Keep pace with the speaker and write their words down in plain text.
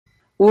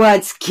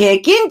What's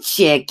kicking,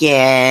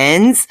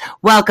 chickens?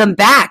 Welcome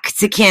back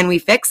to Can We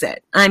Fix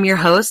It? I'm your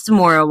host,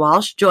 Maura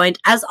Walsh, joined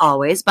as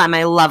always by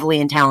my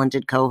lovely and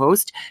talented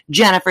co-host,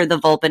 Jennifer the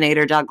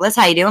Vulpinator Douglas.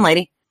 How you doing,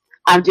 lady?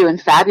 I'm doing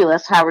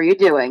fabulous. How are you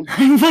doing?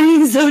 I'm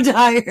fucking so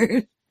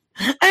tired.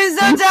 I'm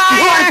so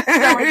tired.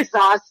 I'm so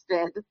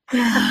exhausted.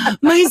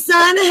 My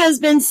son has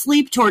been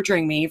sleep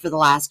torturing me for the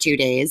last 2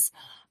 days.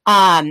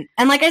 And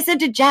like I said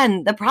to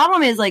Jen, the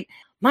problem is like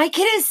my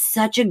kid is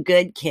such a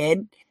good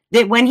kid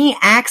that when he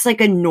acts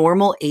like a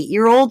normal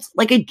 8-year-old,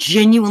 like I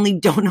genuinely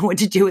don't know what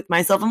to do with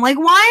myself. I'm like,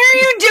 why are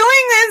you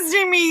doing this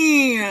to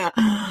me?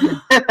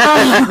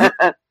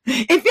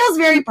 It feels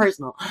very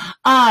personal.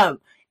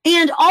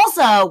 And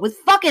also with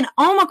fucking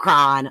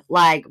Omicron,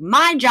 like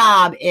my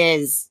job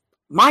is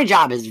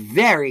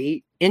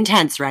very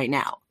intense right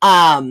now.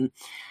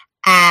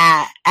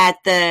 At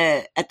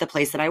the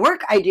place that I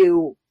work, I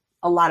do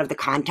a lot of the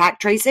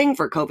contact tracing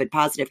for COVID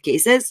positive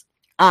cases.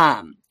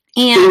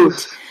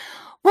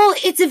 Well,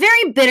 it's a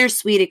very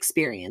bittersweet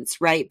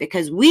experience, right?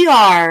 Because we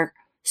are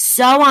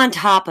so on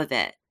top of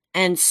it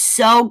and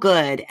so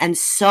good and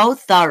so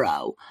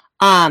thorough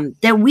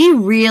that we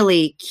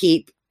really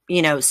keep,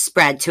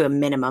 spread to a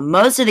minimum.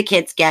 Most of the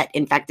kids get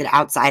infected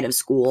outside of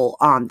school.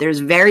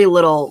 There's very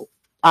little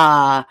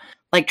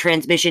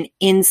transmission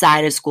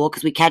inside of school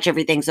because we catch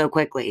everything so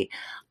quickly.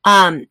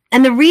 And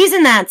the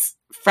reason that's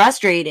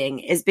frustrating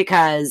is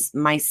because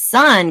my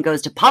son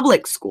goes to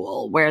public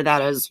school where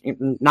that is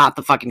not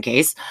the fucking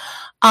case.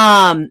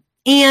 And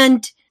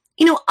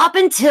up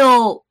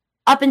until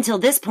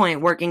this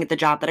point, working at the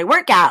job that I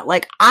work at,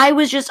 like I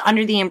was just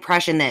under the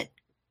impression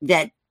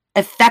that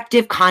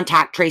effective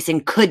contact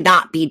tracing could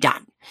not be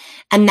done.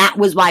 And that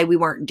was why we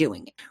weren't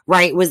doing it,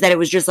 right? Was that it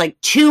was just like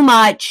too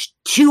much,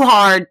 too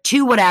hard,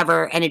 too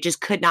whatever, and it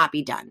just could not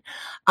be done.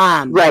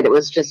 Right. It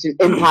was just an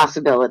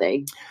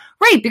impossibility.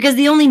 Right, because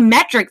the only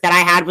metric that I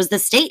had was the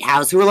State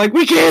House, who were like,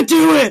 we can't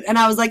do it. And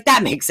I was like,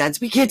 that makes sense.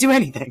 We can't do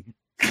anything.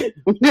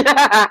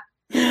 But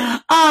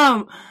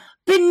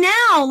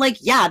now,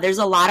 there's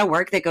a lot of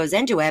work that goes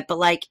into it,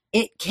 but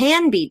it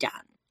can be done.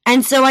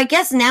 And so I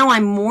guess now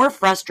I'm more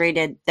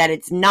frustrated that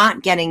it's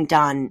not getting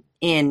done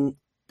in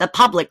the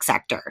public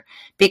sector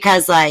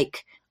because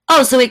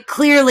so it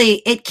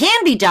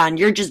can be done.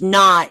 You're just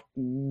not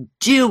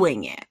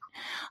doing it.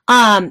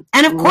 And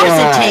of course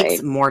it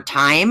takes more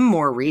time,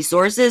 more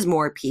resources,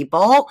 more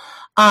people.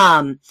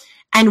 And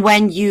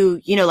when you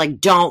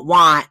don't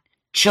want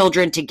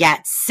children to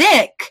get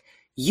sick,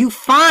 you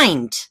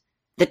find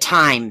the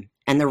time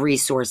and the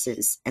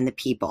resources and the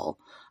people.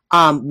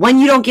 When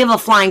you don't give a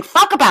flying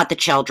fuck about the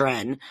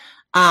children,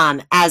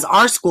 as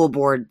our school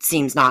board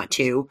seems not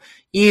to,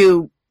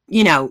 you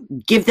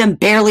give them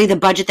barely the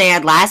budget they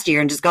had last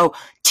year and just go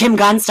Tim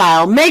Gunn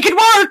style, make it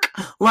work.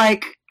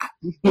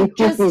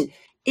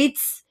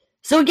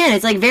 So again,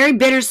 it's very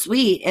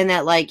bittersweet in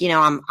that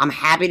I'm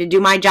happy to do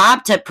my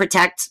job to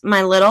protect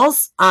my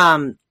littles.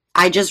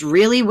 I just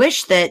really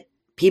wish that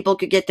people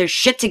could get their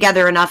shit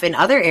together enough in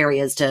other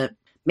areas to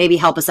maybe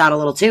help us out a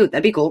little too.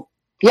 That'd be cool.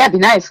 Yeah, it'd be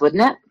nice,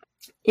 wouldn't it?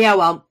 Yeah,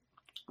 well,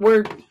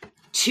 we're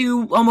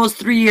almost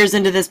 3 years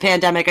into this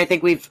pandemic. I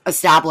think we've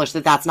established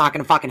that that's not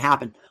going to fucking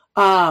happen.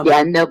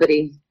 Yeah,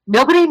 nobody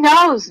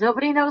knows.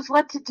 Nobody knows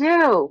what to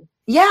do.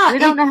 Yeah. We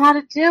don't know how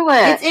to do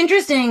it. It's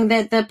interesting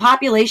that the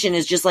population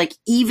is just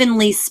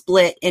evenly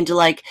split into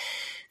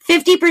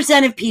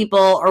 50% of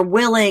people are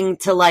willing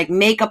to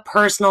make a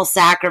personal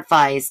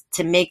sacrifice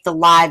to make the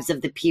lives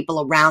of the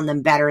people around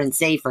them better and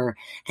safer.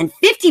 And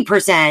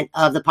 50%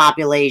 of the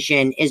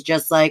population is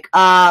just go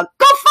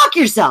fuck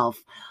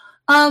yourself.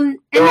 And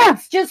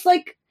that's just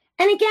and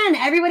again,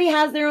 everybody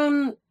has their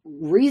own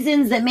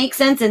reasons that make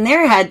sense in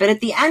their head, but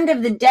at the end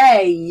of the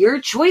day, your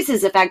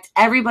choices affect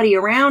everybody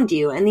around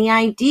you. And the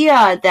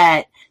idea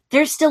that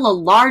there's still a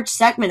large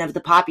segment of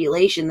the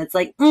population that's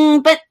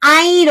but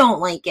I don't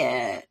like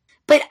it.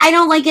 But I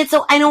don't like it,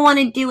 so I don't want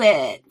to do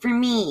it for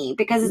me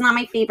because it's not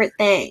my favorite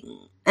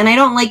thing. And I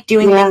don't like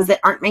doing things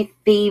that aren't my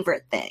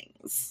favorite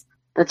things.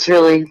 That's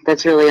really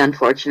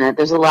unfortunate.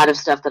 There's a lot of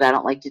stuff that I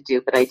don't like to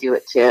do, but I do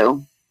it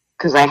too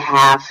because I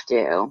have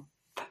to.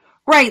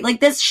 Right,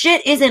 this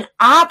shit isn't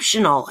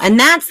optional. And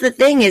that's the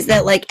thing is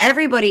that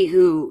everybody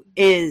who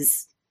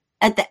is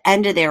at the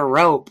end of their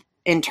rope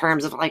in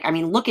terms of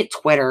look at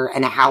Twitter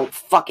and how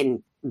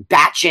fucking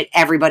batshit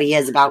everybody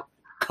is about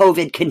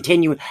COVID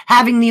continuing,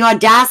 having the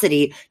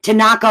audacity to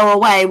not go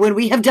away when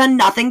we have done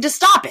nothing to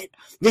stop it.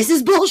 This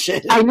is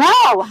bullshit. I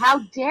know. How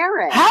dare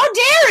it? How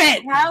dare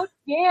it? How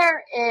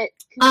dare it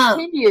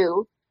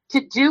continue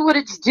to do what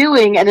it's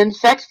doing and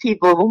infect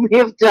people when we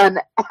have done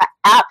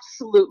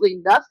absolutely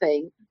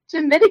nothing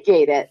to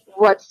mitigate it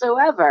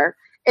whatsoever,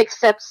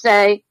 except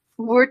say,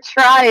 we're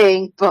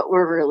trying, but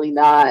we're really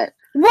not.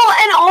 Well,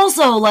 and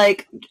also,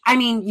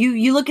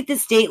 you look at the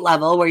state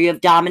level where you have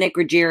Dominic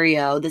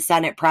Ruggiero, the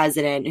Senate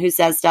president, who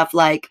says stuff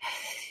like,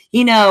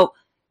 we're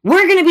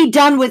going to be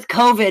done with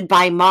COVID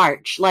by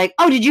March.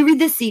 Oh, did you read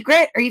The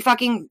Secret? Are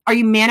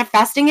you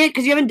manifesting it?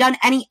 Because you haven't done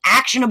any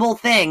actionable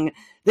thing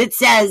that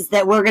says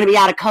that we're going to be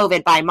out of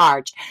COVID by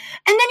March.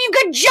 And then you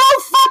got Joe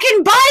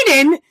fucking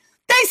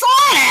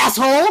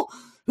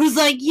was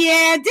like,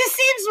 yeah, this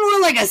seems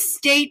more like a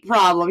state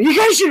problem. You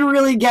guys should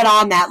really get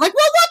on that. Like,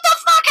 well, what the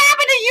fuck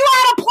happened to you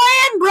had a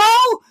plan,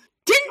 bro?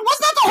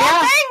 Wasn't that the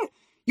whole thing?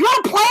 You had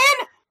a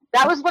plan?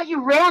 That was what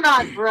you ran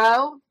on,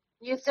 bro.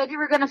 You said you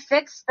were going to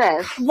fix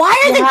this. Why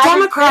are the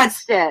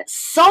Democrats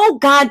so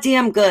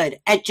goddamn good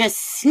at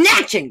just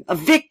snatching a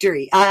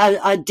victory,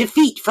 a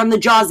defeat from the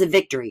jaws of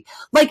victory?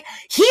 Like,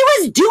 he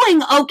was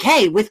doing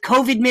okay with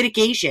COVID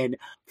mitigation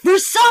for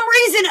some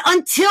reason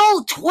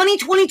until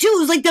 2022. It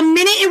was like the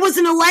minute it was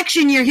an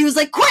election year, he was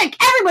like, quick,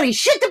 everybody,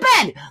 shit to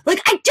bed.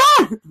 Like, I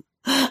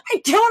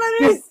don't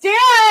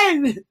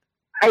understand.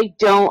 I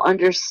don't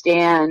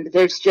understand.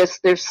 There's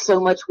so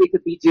much we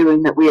could be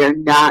doing that we are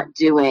not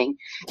doing.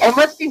 And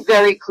let's be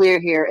very clear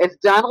here. If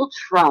Donald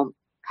Trump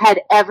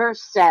had ever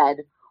said,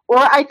 or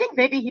I think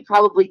maybe he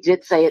probably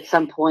did say at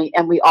some point,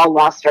 and we all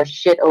lost our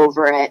shit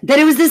over it, that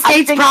it was the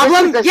state's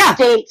problem? This is the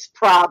state's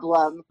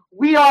problem.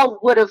 We all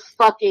would have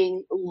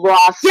fucking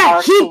lost our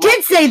Yeah, he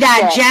did say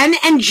that, shit. Jen,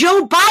 and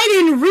Joe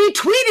Biden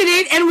retweeted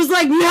it and was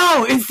like,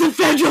 no, it's the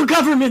federal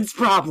government's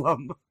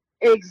problem.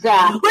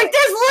 Exactly. Like,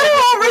 there's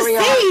literal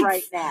receipts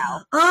right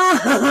now.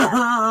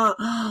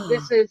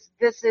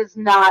 This is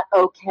not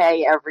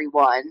okay,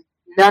 everyone.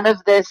 None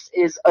of this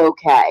is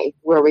okay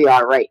where we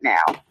are right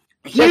now.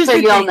 Just so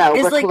y'all know,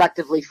 we're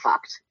collectively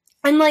fucked.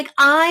 And like,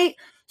 I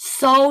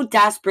so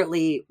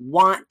desperately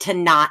want to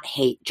not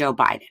hate Joe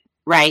Biden,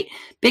 right?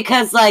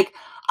 Because like,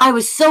 I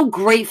was so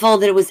grateful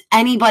that it was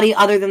anybody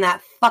other than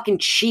that fucking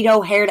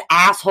Cheeto-haired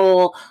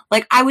asshole.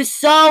 Like, I was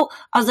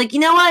like, you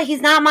know what?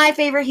 He's not my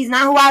favorite. He's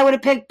not who I would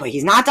have picked, but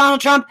he's not Donald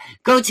Trump.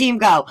 Go team,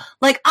 go.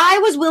 Like, I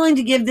was willing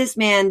to give this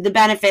man the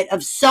benefit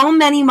of so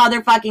many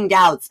motherfucking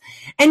doubts.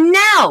 And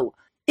now,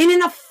 in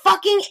an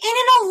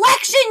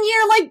election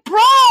year, like,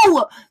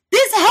 bro,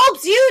 this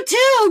helps you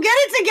too. Get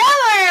it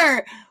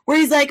together. Where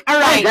he's like, all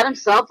right. He got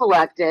himself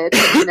elected,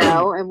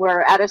 and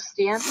we're at a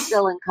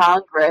standstill in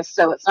Congress,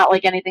 so it's not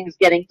like anything's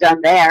getting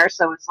done there.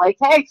 So it's like,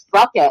 hey,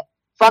 fuck it.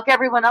 Fuck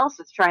everyone else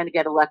that's trying to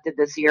get elected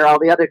this year, all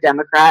the other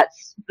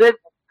Democrats.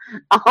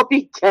 I'll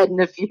be dead in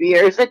a few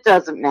years. It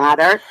doesn't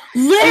matter.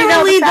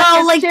 Literally,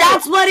 though, like,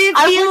 that's what it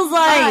feels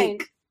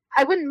like.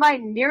 I wouldn't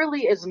mind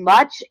nearly as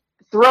much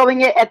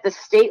throwing it at the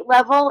state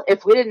level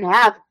if we didn't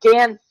have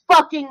Dan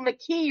fucking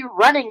McKee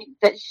running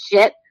that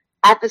shit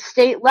at the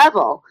state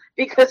level,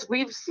 because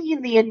we've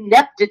seen the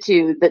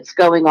ineptitude that's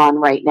going on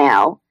right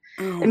now.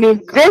 Oh, I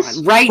mean, this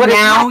right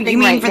now, you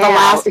mean for the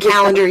last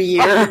calendar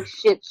year?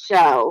 Shit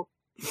show.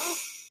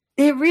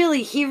 He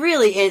really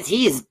is.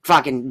 He is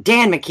fucking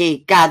Dan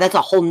McKee. God, that's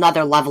a whole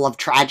nother level of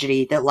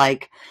tragedy that,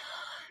 like,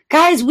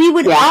 guys, we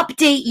would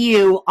update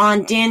you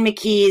on Dan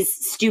McKee's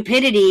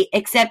stupidity,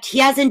 except he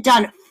hasn't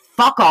done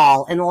fuck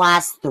all in the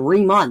last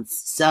 3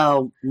 months.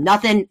 So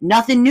nothing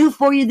new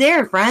for you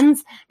there,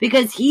 friends,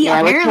 because he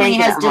apparently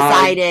has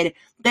decided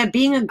that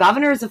being a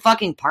governor is a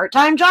fucking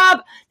part-time job.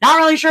 Not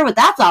really sure what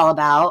that's all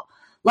about.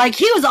 Like,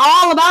 he was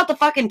all about the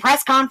fucking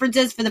press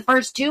conferences for the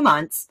first 2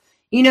 months.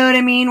 You know what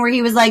I mean? Where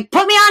he was like,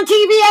 put me on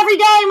TV every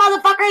day,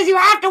 motherfuckers, you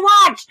have to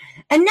watch.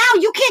 And now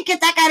you can't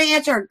get that guy to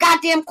answer a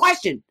goddamn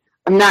question.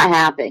 I'm not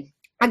happy.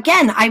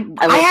 Again, I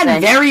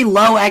had very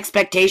low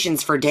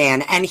expectations for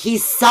Dan, and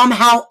he's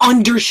somehow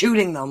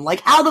undershooting them.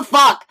 Like, how the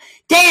fuck?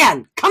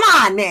 Dan, come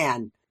on,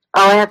 man.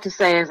 All I have to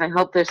say is I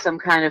hope there's some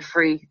kind of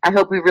I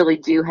hope we really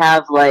do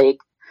have, like,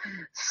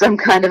 some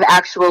kind of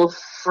actual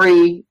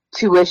free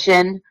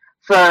tuition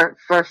for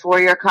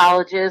 4-year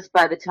colleges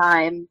by the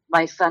time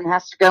my son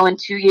has to go in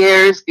 2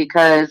 years,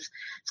 because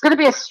it's going to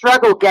be a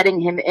struggle getting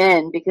him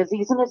in, because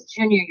he's in his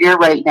junior year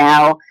right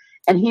now,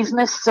 and he's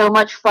missed so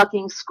much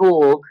fucking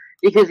school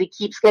because he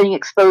keeps getting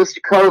exposed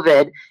to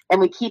COVID, and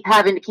we keep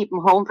having to keep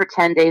him home for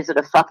 10 days at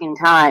a fucking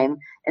time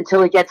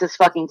until he gets his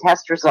fucking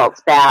test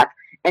results back,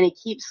 and he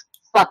keeps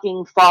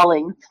fucking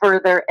falling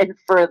further and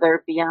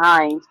further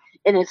behind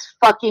in his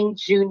fucking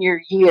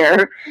junior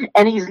year,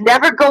 and he's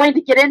never going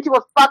to get into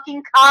a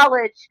fucking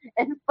college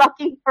and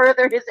fucking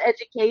further his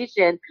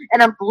education.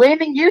 And I'm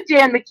blaming you,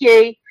 Dan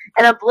McKee,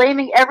 and I'm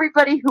blaming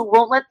everybody who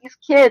won't let these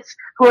kids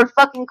who are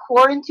fucking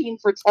quarantined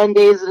for 10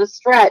 days at a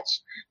stretch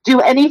do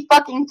any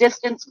fucking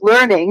distance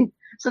learning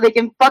so they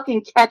can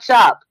fucking catch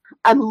up.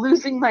 I'm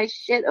losing my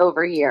shit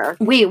over here.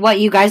 Wait, what,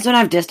 you guys don't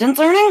have distance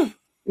learning?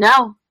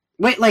 No.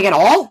 Wait, like at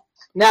all?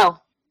 No.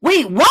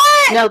 Wait,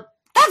 what? No.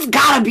 That's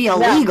gotta be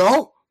illegal.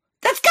 No.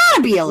 That's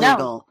gotta be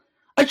illegal.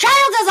 No. A child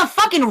has a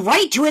fucking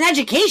right to an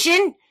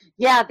education.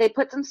 Yeah, they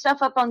put some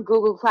stuff up on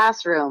Google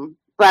Classroom,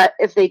 but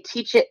if they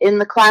teach it in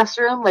the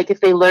classroom, like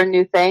if they learn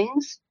new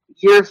things,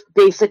 you're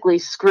basically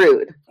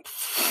screwed.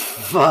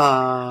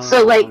 Fuck.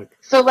 So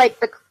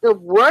the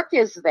work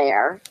is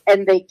there,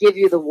 and they give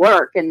you the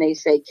work, and they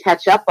say,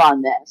 catch up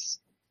on this,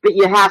 but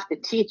you have to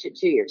teach it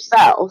to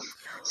yourself.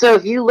 So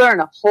if you learn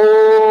a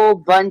whole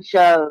bunch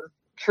of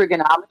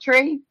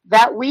trigonometry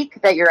that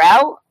week that you're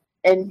out,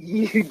 and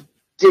you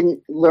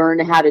didn't learn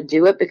how to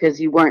do it because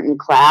you weren't in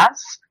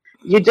class,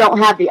 you don't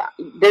have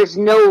there's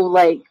no,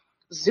 like,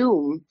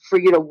 Zoom for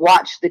you to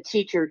watch the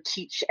teacher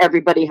teach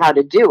everybody how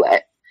to do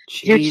it.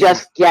 Jesus. You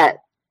just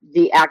get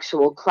the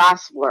actual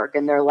classwork,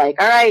 and they're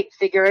like, all right,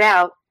 figure it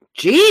out.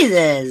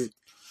 Jesus.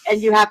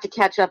 And you have to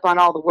catch up on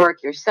all the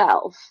work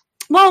yourself.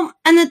 Well,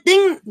 and the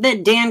thing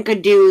that Dan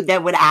could do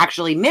that would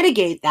actually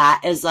mitigate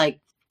that is like,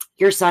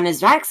 your son is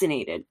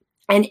vaccinated.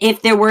 And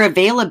if there were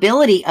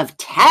availability of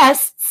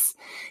tests,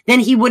 then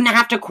he wouldn't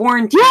have to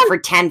quarantine for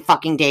 10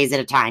 fucking days at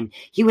a time.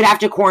 He would have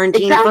to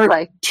quarantine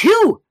for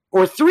 2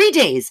 or 3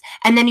 days.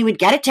 And then he would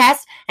get a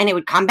test and it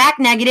would come back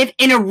negative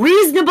in a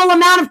reasonable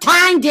amount of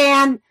time,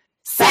 Dan.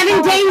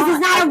 7 days is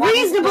not a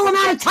reasonable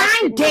amount of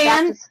time,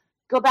 Dan.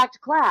 Go back to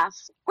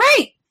class.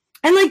 Right.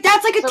 And like,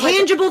 that's like a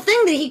tangible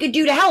thing that he could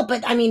do to help.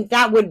 But I mean,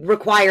 that would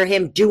require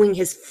him doing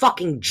his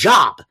fucking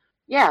job.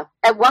 Yeah.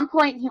 At one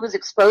point, he was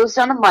exposed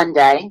on a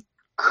Monday,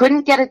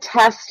 couldn't get a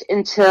test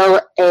until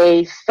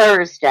a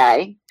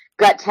Thursday,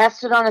 got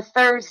tested on a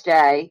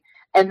Thursday,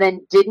 and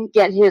then didn't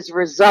get his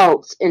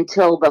results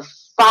until the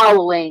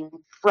following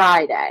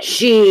Friday.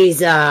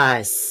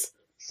 Jesus.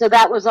 So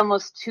that was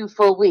almost 2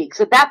 full weeks.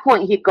 At that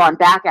point, he'd gone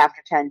back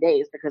after 10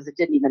 days because it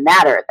didn't even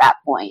matter at that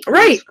point.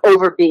 Right. He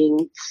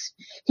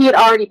had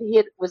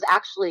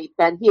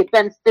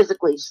been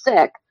physically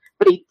sick,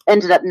 but he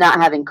ended up not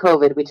having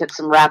COVID. We took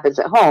some rapids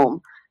at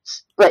home.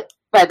 But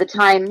by the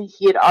time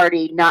he had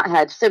already not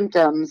had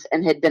symptoms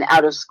and had been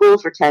out of school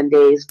for 10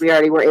 days, we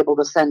already were able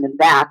to send him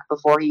back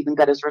before he even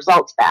got his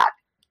results back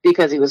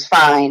because he was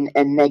fine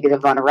and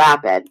negative on a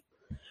rapid.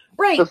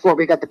 Right. Before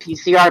we got the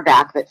PCR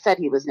back that said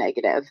he was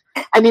negative.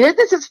 I mean,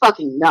 this is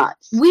fucking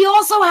nuts. We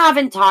also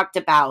haven't talked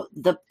about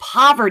the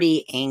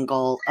poverty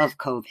angle of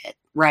COVID,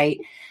 right?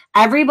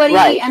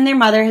 Everybody and their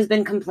mother has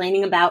been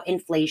complaining about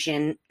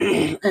inflation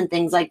and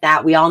things like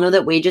that. We all know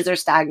that wages are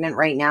stagnant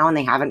right now and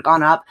they haven't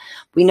gone up.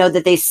 We know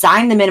that they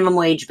signed the minimum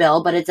wage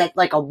bill, but it's at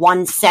like a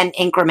 1 cent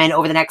increment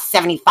over the next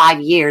 75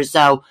 years.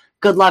 So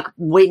good luck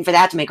waiting for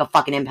that to make a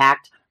fucking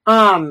impact.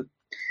 And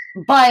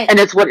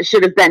it's what it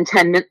should have been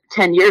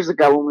 10 years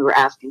ago when we were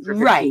asking for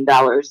 $15.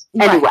 Right.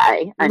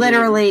 Anyway.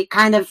 Literally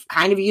kind of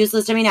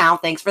useless to me now.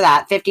 Thanks for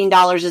that.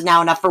 $15 is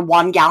now enough for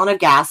 1 gallon of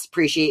gas.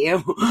 Appreciate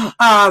you.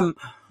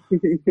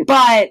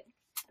 But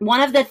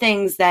one of the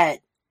things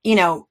that, you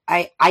know,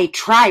 I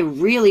try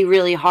really,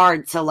 really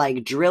hard to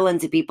like drill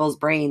into people's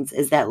brains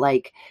is that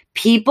like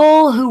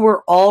people who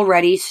were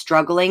already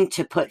struggling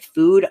to put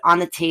food on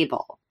the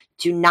table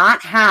do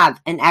not have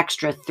an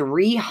extra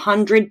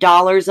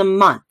 $300 a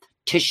month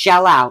to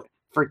shell out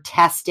for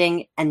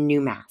testing and new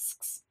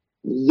masks.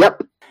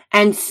 Yep.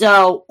 And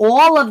so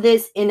all of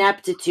this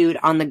ineptitude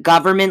on the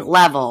government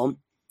level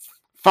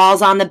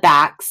falls on the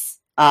backs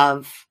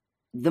of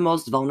the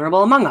most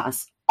vulnerable among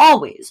us.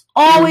 Always.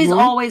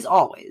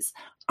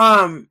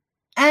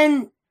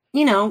 And,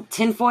 you know,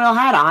 tinfoil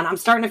hat on. I'm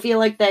starting to feel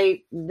like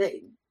they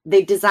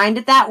designed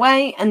it that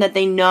way and that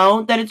they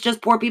know that it's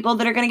just poor people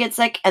that are going to get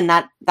sick and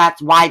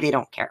that's why they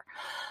don't care.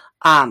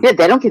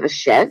 They don't give a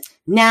shit.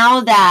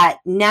 Now that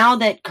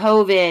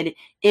COVID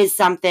is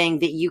something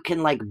that you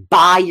can like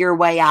buy your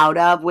way out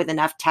of with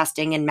enough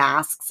testing and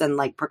masks and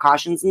like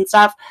precautions and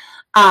stuff.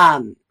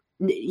 Now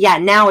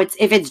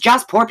if it's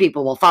just poor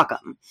people, well, fuck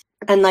them.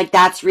 And like,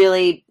 that's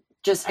really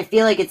just, I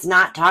feel like it's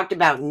not talked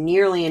about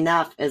nearly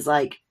enough as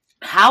like,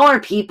 how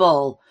are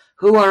people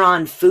who are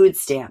on food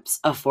stamps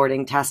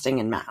affording testing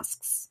and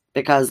masks?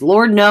 Because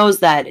Lord knows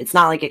that it's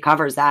not like it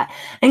covers that.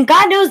 And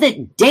God knows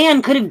that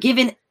Dan could have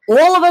given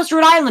all of us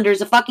Rhode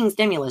Islanders a fucking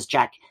stimulus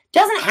check.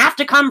 Doesn't have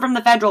to come from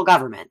the federal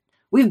government.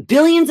 We have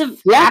billions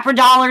of Capra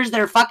dollars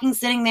that are fucking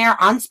sitting there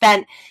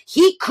unspent.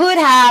 He could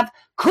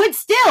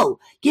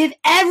still give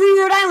every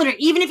Rhode Islander,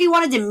 even if he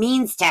wanted to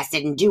means test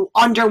it and do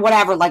under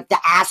whatever, like the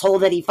asshole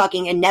that he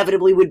fucking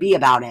inevitably would be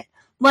about it.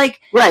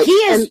 Like,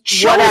 he has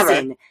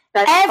chosen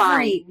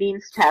every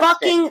means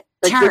fucking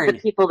turn. With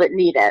the people that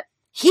need it.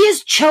 He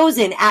has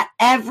chosen at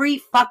every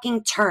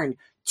fucking turn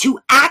to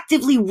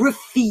actively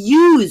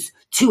refuse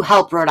to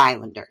help Rhode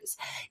Islanders.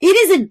 It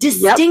is a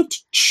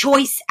distinct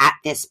choice at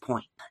this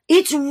point.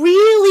 It's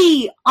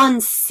really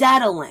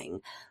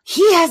unsettling.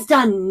 He has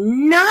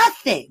done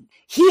nothing.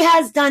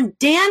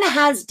 Dan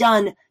has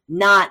done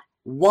not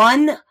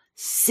one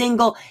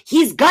single,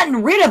 he's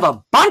gotten rid of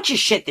a bunch of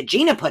shit that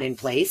Gina put in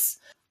place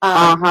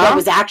that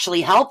was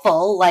actually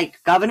helpful.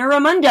 Like Governor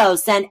Raimondo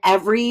sent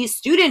every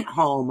student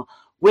home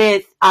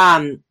with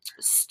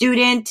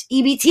student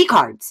EBT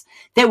cards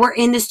that were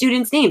in the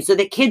students' names so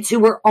that kids who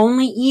were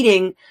only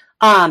eating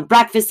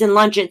breakfast and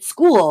lunch at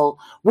school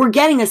were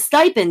getting a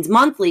stipend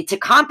monthly to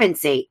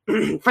compensate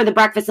for the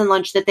breakfast and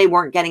lunch that they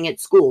weren't getting at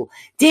school.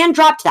 Dan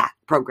dropped that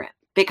program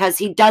because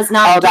he does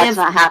not that's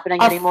not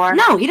happening anymore?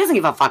 No, he doesn't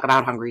give a fuck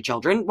about hungry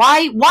children.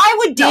 Why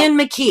would Dan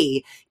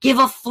McKee give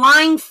a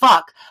flying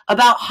fuck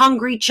about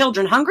hungry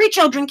children? Hungry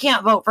children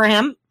can't vote for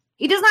him.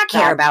 He does not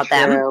care about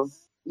them.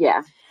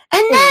 Yeah.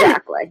 And then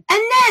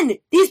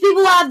these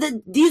people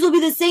these will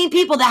be the same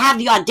people that have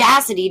the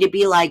audacity to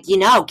be like, you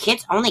know,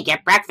 kids only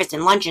get breakfast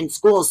and lunch in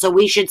school, so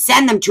we should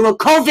send them to a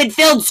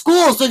COVID-filled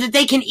school so that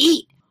they can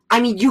eat. I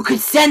mean, you could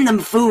send them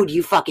food,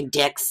 you fucking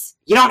dicks.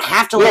 You don't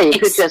have to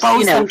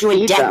expose them to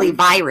a deadly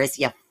virus,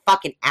 you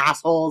fucking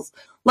assholes.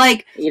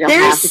 Like,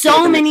 there's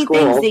so many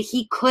things that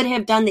he could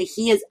have done that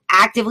he has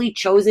actively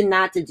chosen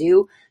not to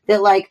do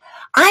that, like,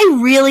 I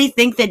really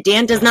think that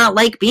Dan does not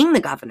like being the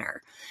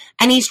governor.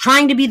 And he's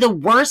trying to be the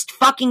worst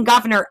fucking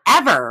governor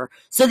ever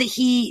so that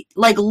he,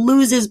 like,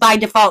 loses by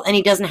default and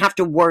he doesn't have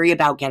to worry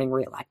about getting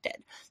reelected.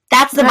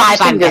 That's the vibe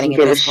I'm getting at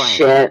this point.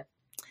 Shit.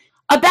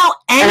 About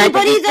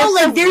anybody, though?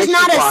 Like, there's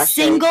not a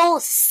single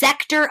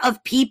sector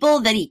of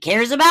people that he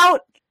cares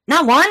about?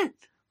 Not one?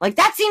 Like,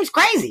 that seems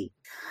crazy.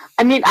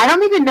 I mean, I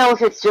don't even know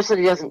if it's just that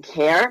he doesn't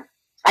care.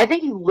 I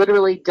think he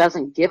literally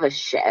doesn't give a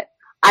shit.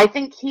 I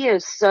think he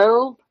is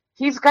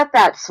he's got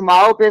that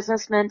small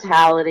business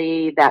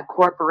mentality, that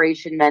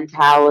corporation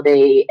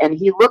mentality, and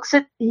he looks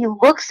at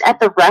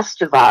the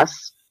rest of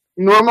us,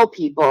 normal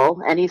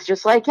people, and he's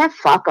just like, yeah,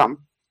 fuck them.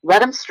 Let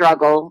them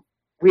struggle.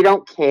 We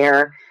don't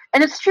care.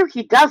 And it's true,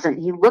 he doesn't.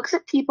 He looks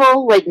at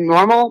people like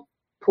normal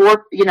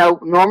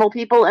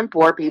people and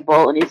poor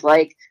people, and he's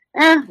like,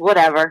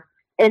 whatever.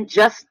 And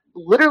just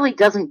literally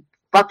doesn't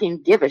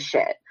fucking give a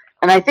shit.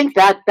 And I think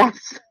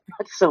that's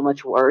so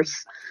much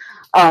worse.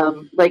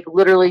 Like,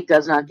 literally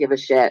does not give a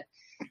shit.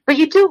 But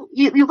you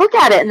look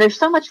at it, and there's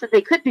so much that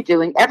they could be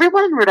doing.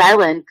 Everyone in Rhode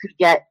Island could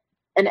get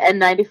an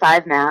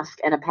N95 mask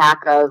and a pack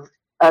of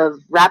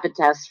rapid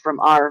tests from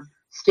our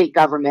state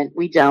government.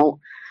 We don't.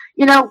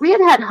 You know, we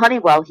had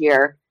Honeywell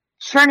here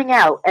churning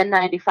out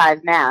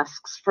N95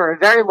 masks for a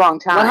very long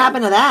time. What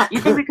happened to that? You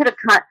think we could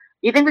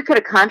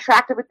have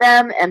contracted with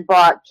them and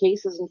bought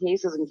cases and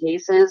cases and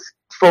cases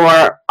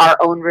for our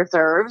own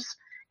reserves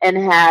and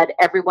had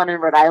everyone in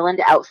Rhode Island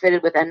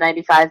outfitted with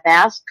N95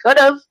 masks? Could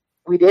have.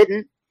 We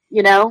didn't.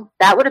 You know,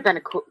 that would have been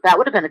a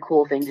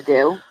cool thing to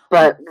do,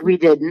 but we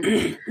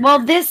didn't. Well,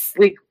 this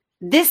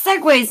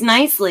segues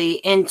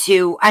nicely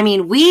into, I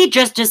mean, we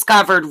just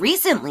discovered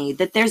recently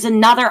that there's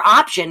another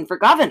option for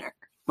governor,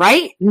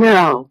 right?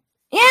 No.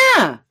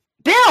 Yeah.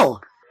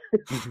 Bill.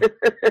 Good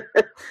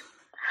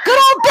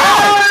old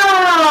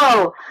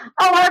Bill. Oh,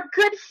 our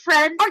good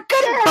friend. Our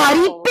good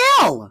buddy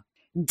Bill.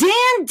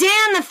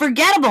 Dan the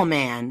forgettable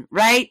man,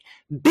 right?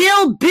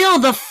 Bill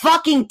the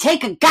fucking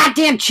take a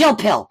goddamn chill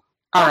pill.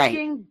 All right.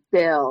 Fucking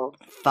Bill.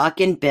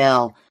 Fucking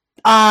Bill.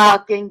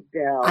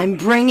 I'm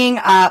bringing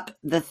up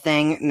the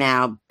thing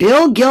now.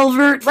 Bill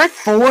Gilbert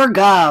for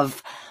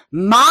Gov.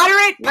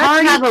 Moderate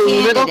party candidate. Let's have a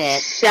little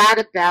chat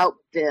about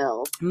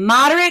Bill.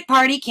 Moderate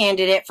party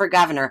candidate for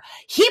governor.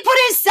 He put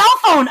his cell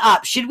phone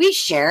up. Should we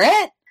share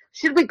it?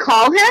 Should we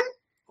call him?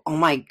 Oh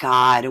my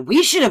God.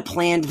 We should have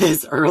planned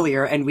this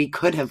earlier and we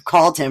could have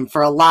called him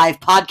for a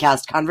live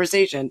podcast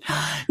conversation.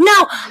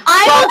 No,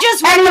 I will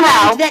just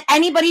recommend that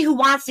anybody who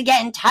wants to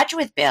get in touch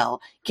with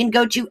Bill can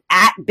go to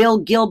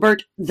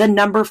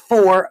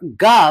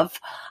 @BillGilbert4Gov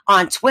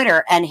on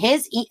Twitter, and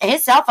his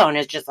cell phone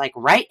is just like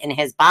right in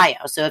his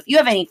bio. So if you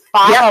have any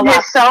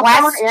follow-up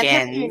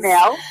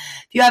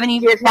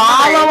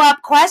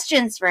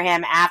questions for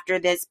him after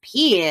this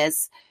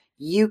piece,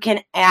 you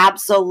can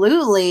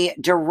absolutely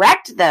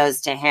direct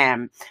those to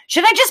him.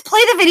 Should I just play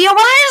the video? Why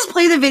don't I just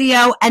play the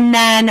video and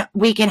then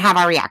we can have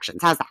our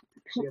reactions? How's that?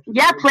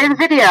 Yeah, play the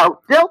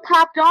video. Bill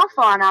popped off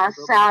on us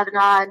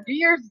on New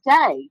Year's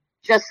Day,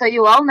 just so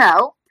you all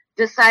know.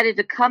 Decided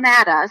to come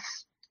at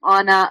us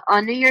on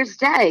New Year's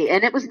Day,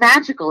 and it was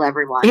magical,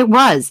 everyone. It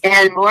was.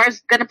 And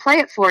Laura's going to play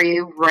it for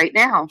you right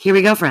now. Here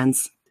we go,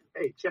 friends.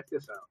 Hey, check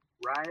this out.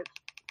 Riots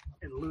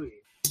and looting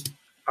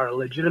are a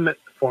legitimate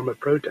form of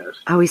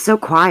protest. Oh, he's so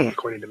quiet.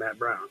 According to Matt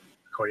Brown,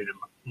 according to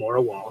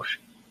Maura Walsh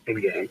and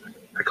gang.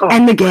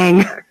 The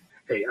gang.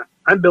 Hey,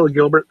 I'm Bill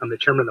Gilbert. I'm the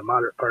chairman of the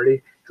Moderate Party,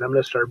 and I'm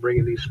going to start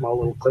bringing these small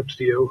little clips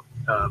to you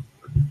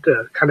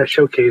to kind of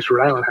showcase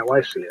Rhode Island how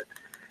I see it.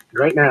 And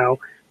right now,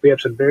 we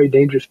have some very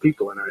dangerous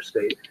people in our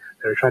state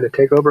that are trying to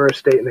take over our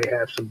state, and they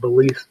have some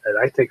beliefs that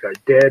I think are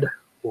dead,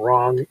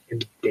 wrong,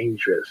 and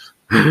dangerous.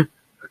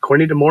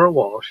 According to Maura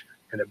Walsh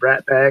and the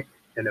Brat Pack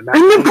and the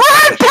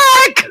Brat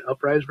Pack and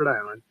Uprise Rhode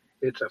Island,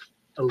 it's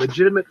a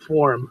legitimate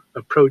form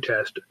of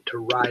protest to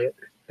riot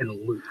and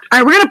loot. All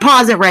right, we're going to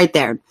pause it right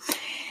there.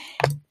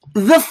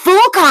 The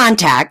full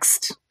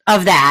context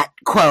of that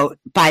quote,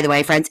 by the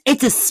way, friends,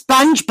 it's a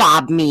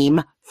SpongeBob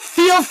meme.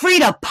 Feel free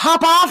to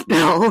pop off,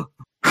 Bill.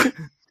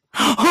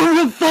 Or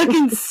a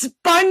fucking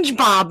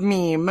SpongeBob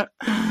meme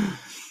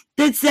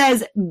that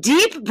says,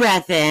 deep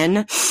breath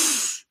in.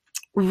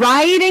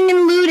 Rioting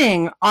and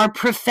looting are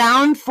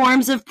profound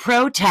forms of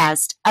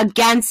protest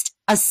against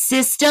a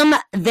system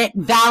that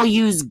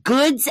values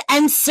goods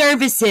and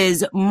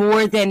services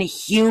more than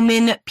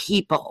human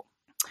people.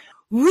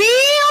 Real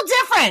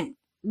different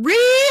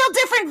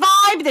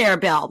vibe there,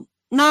 Bill.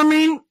 Know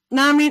what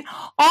I mean?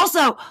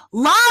 Also,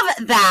 love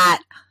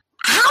that.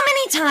 How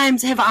many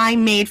times have I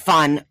made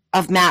fun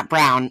of Matt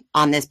Brown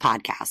on this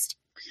podcast?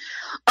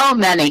 Oh,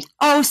 many.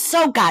 Oh,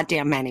 so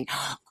goddamn many.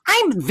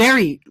 I'm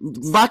very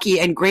lucky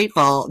and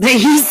grateful that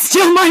he's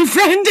still my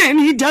friend and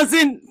he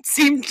doesn't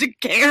seem to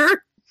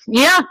care.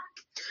 Yeah.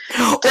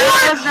 Or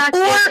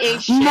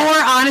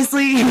more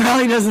honestly, he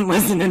probably doesn't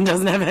listen and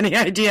doesn't have any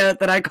idea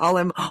that I call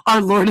him our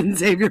Lord and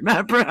Savior,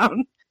 Matt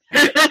Brown.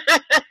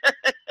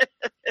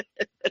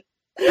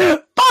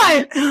 But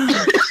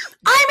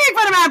I make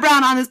fun of Matt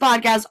Brown on this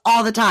podcast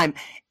all the time.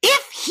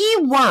 If he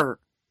were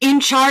in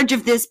charge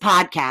of this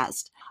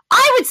podcast,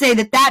 I would say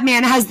that that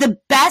man has the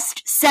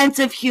best sense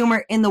of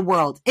humor in the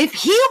world. If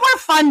he were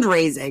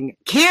fundraising,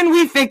 Can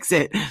We Fix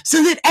It,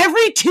 so that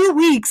every 2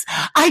 weeks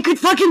I could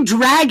fucking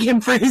drag him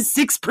for his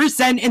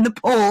 6% in the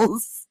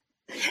polls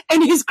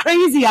and his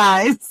crazy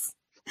eyes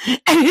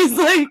and his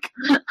like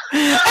and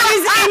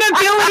his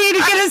inability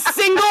to get a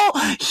single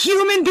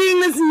human being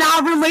that's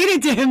not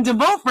related to him to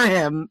vote for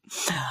him,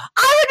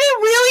 I would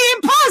be really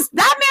impressed.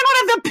 That man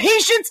would have the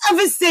patience of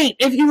a saint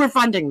if he were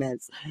funding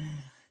this.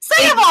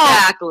 Second of all,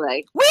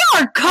 Exactly. we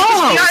are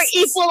co-hosts.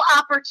 We are equal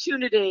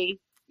opportunity,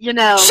 you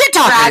know, Shit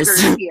talkers.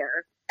 braggers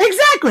here.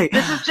 Exactly.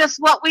 This is just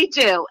what we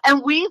do.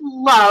 And we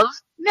love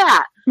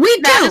Matt. We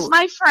Matt do. is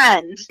my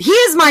friend. He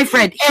is my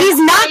friend. And He's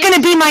not I going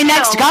to be my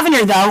next still-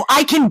 governor, though.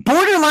 I can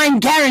borderline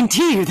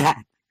guarantee you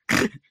that.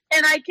 And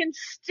I can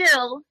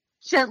still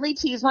gently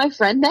tease my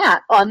friend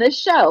Matt on this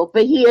show,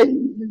 but he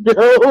in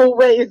no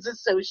way is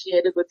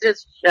associated with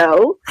this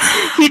show.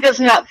 He does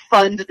not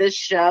fund this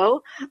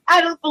show. I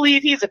don't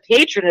believe he's a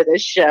patron of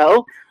this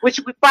show,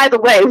 which, by the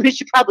way, we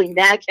should probably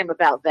nag him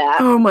about that.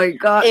 Oh, my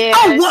God.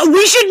 And-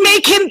 We should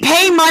make him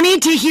pay money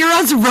to hear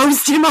us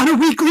roast him on a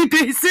weekly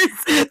basis.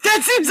 That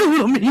seems a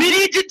little mean. We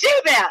need to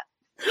do that.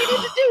 We need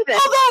to do this.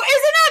 Although,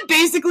 isn't that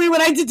basically what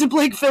I did to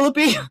Blake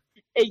Philippi?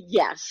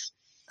 Yes.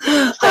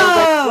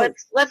 So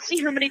let's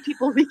see how many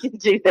people we can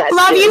do that.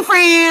 Love to. you,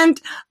 friend.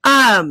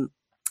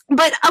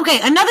 But okay,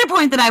 another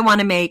point that I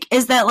want to make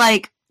is that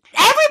like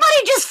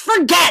everybody just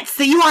forgets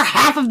that you are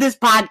half of this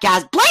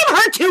podcast. Blame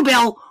her too,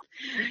 Bill.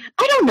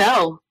 I don't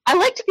know. I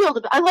like to be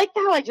able to. I like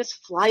how I just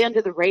fly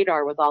under the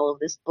radar with all of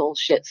this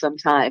bullshit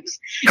sometimes,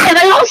 and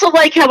I also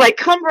like how I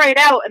come right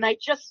out and I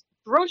just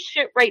throw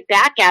shit right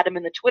back at him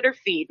in the Twitter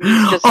feed. And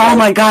he's just Oh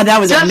my God, that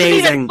was doesn't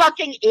amazing. even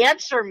fucking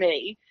answer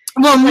me.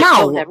 Well, Like, no,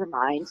 oh, never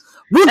mind.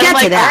 we'll And get I'm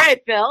to like, that. all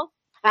right, Bill,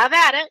 have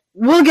at it.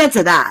 We'll get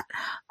to that.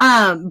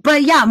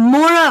 But yeah,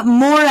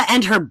 Mora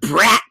and her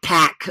brat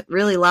pack.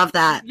 Really love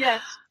that.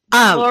 Yes,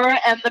 All Laura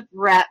and the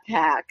Brat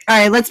Pack.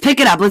 right, let's pick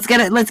it up. Let's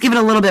give it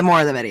a little bit more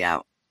of the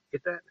video.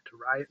 Get that to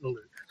riot and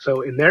loot.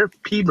 So in their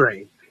pea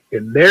brain,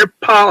 in their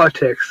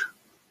politics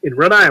in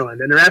Rhode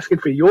Island, and they're asking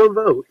for your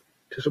vote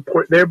to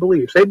support their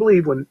beliefs. They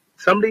believe when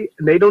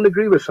they don't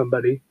agree with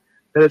somebody,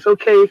 that it's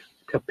okay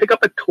to pick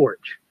up a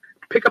torch,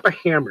 pick up a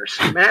hammer,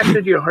 smash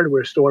into your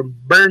hardware store,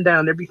 burn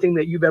down everything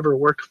that you've ever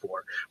worked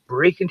for,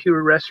 break into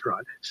a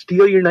restaurant,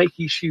 steal your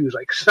Nike shoes,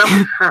 like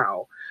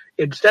somehow,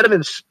 instead of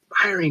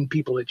inspiring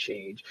people to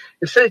change,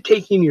 instead of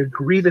taking your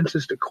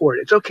grievances to court,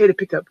 it's okay to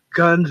pick up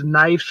guns,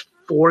 knives,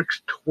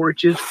 forks,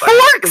 torches, fire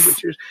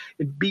extinguishers,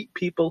 and beat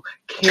people,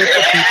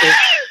 cancel people,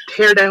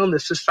 tear down the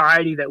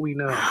society that we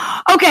know.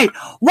 Okay,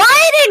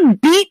 why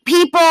did beat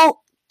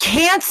people,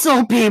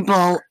 cancel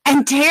people,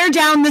 and tear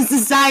down the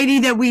society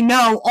that we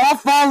know all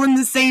fall in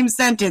the same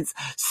sentence?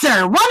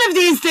 Sir, one of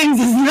these things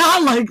is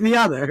not like the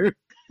other.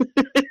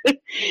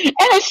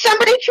 And is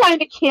somebody trying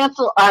to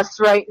cancel us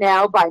right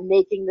now by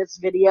making this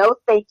video?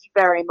 Thank you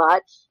very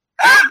much.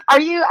 Are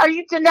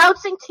you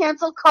denouncing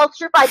cancel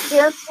culture by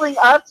canceling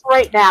us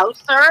right now,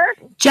 sir?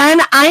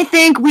 Jen, I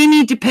think we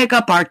need to pick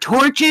up our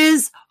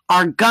torches,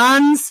 our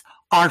guns,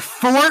 our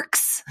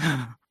forks.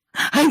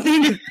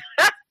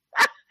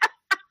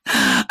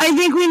 I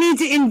think we need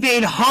to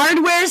invade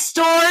hardware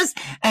stores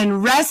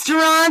and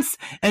restaurants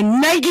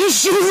and Nike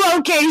shoe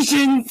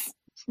locations.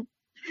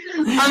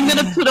 I'm going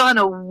to put on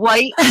a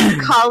white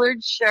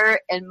collared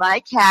shirt and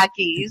my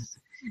khakis,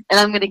 and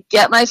I'm going to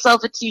get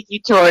myself a tiki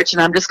torch,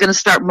 and I'm just going to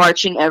start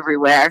marching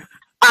everywhere.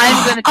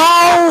 I'm going to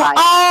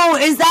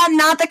is that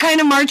not the kind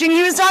of marching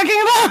he was talking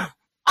about?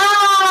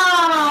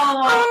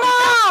 Oh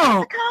no!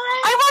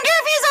 I wonder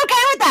if he's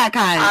okay with that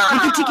kind,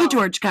 like the tiki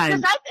torch kind.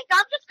 Because I think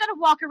I'm just going to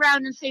walk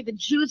around and say the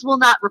Jews will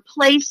not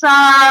replace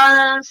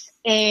us,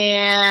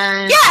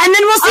 and Yeah, and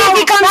then we'll see if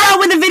he comes out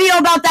with a video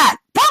about that.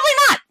 Probably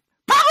not.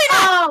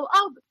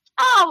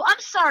 I'm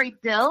sorry,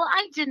 Bill.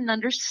 I didn't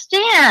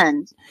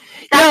understand.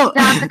 That's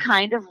not the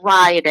kind of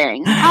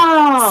rioting.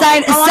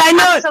 Side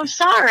note. I'm so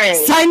sorry.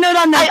 Side note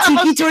on that I tiki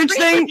almost torch agreed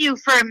thing. with you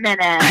for a minute.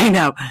 I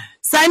know.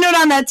 Side note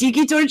on that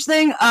tiki torch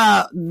thing.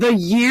 The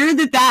year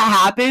that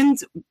happened,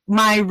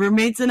 my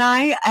roommates and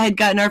I had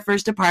gotten our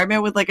first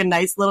apartment with like a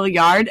nice little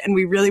yard, and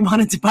we really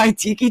wanted to buy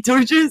tiki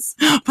torches,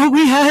 but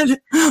we had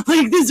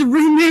like this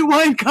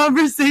roommate-wide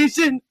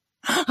conversation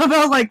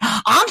about like,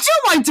 I'm too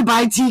white to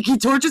buy tiki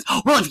torches.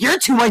 Well, if you're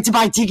too white to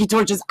buy tiki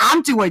torches,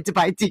 I'm too white to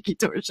buy tiki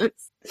torches.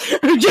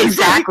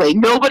 Exactly.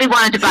 Nobody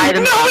wanted to buy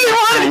them. Nobody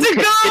wanted to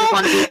Didn't go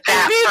want to be and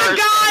that be the person.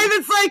 guy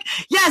that's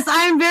like, yes,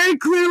 I am very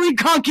clearly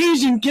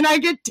Caucasian. Can I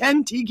get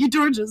 10 tiki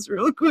torches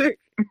real quick?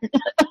 No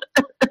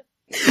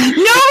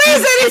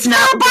reason. It's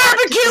not for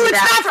barbecue. It's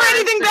that not for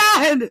anything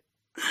bad.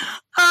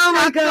 Oh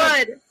my Not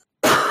God.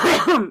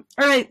 good.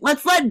 All right,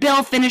 let's let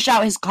Bill finish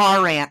out his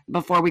car rant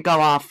before we go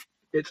off.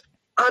 It's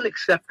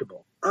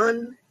unacceptable.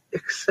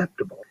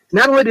 Unacceptable.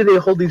 Not only do they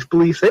hold these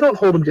beliefs, they don't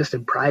hold them just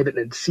in private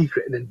and in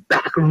secret and in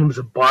back rooms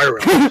of bar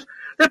rooms.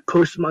 They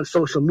post them on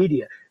social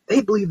media.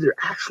 They believe they're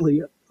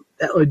actually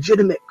that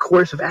legitimate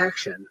course of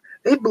action.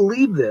 They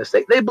believe this.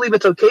 They believe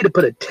it's okay to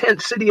put a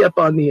tent city up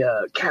on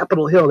the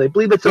Capitol Hill. They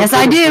believe it's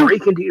okay to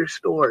break into your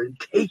store and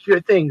take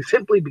your things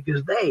simply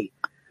because they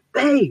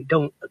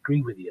don't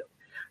agree with you.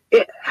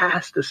 It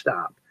has to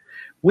stop.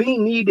 We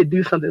need to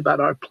do something about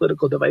our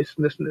political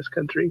divisiveness in this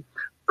country.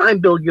 I'm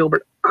Bill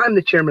Gilbert. I'm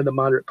the chairman of the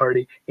Moderate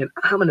Party, and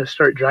I'm going to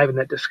start driving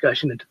that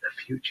discussion into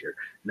the future,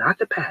 not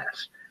the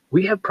past.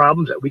 We have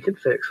problems that we can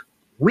fix.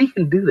 We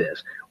can do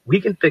this. We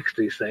can fix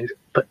these things.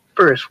 But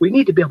first, we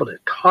need to be able to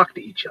talk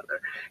to each other.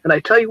 And I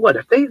tell you what,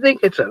 if they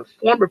think it's a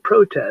form of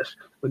protest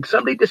when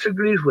somebody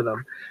disagrees with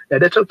them,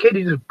 that it's okay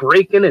to just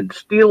break in and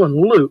steal and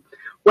loot,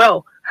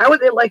 well, how would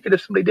they like it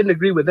if somebody didn't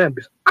agree with them?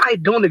 Because I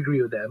don't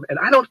agree with them, and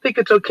I don't think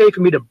it's okay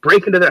for me to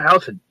break into their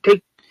house and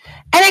take...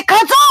 And it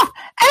cuts off!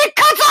 It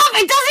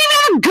doesn't even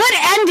have a good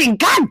ending!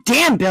 God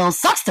damn, Bill.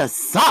 Sucks to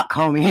suck,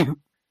 homie.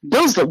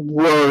 Bill's the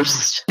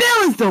worst.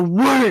 Bill is the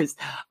worst.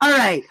 All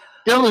right.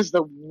 Bill is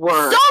the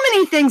worst. So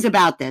many things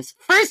about this.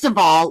 First of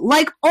all,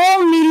 like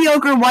all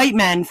mediocre white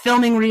men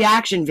filming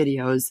reaction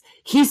videos,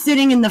 he's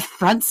sitting in the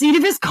front seat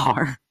of his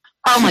car.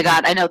 Oh my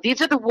God, I know.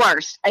 These are the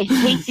worst. I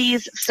hate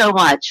these so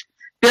much.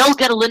 Bill,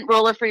 get a lint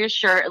roller for your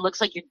shirt. It looks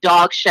like your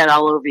dog shed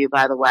all over you,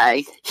 by the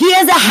way. He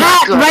has a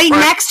hat right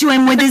next to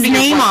him with his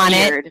name on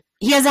it.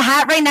 He has a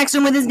hat right next to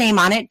him with his name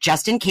on it,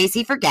 just in case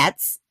he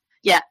forgets.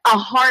 Yeah, a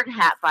hard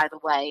hat, by the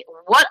way.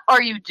 What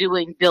are you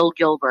doing, Bill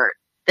Gilbert,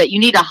 that you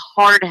need a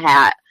hard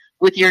hat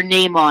with your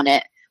name on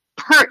it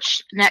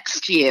perched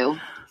next to you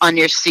on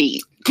your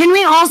seat? Can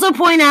we also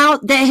point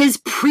out that his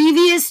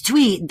previous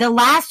tweet, the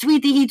last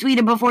tweet that he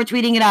tweeted before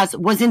tweeting at us,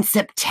 was in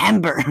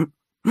September?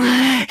 He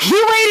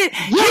waited.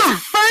 His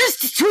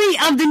first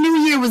tweet of the new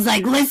year was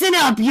like, listen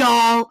up,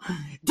 y'all.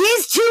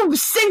 These two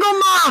single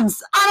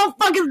moms,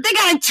 they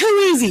got it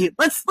too easy.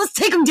 Let's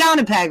take them down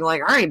a peg.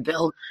 Like, all right,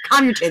 Bill,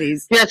 calm your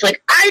titties. Yeah, it's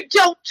like, I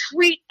don't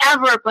tweet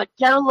ever, but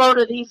get a load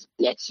of these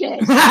bitches.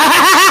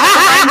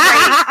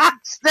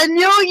 It's the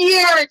new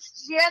year.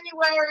 It's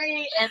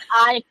January, and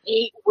I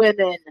hate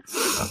women.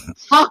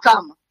 Fuck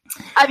them.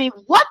 I mean,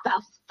 what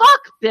the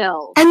fuck,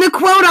 Bill? And the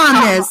quote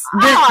on this,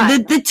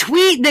 the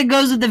tweet that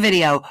goes with the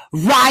video,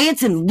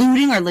 riots and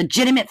looting are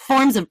legitimate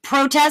forms of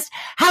protest.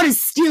 How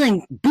does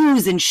stealing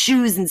booze and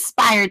shoes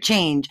inspire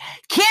change?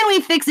 Can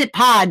we fix it,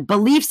 pod?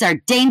 Beliefs are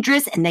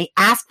dangerous and they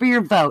ask for your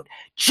vote.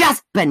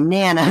 Just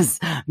bananas.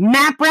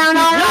 Matt Brown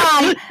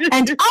RI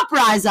and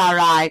Uprise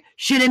RI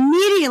should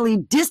immediately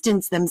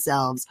distance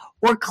themselves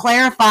or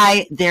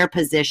clarify their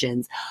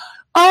positions.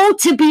 Oh,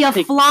 to be a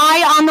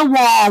fly on the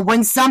wall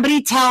when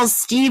somebody tells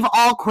Steve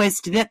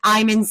Ahlquist that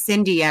I'm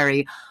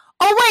incendiary.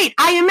 Oh, wait,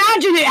 I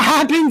imagine it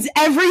happens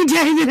every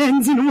day that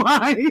ends in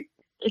Y.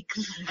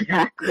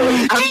 Exactly. Do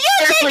you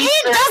think he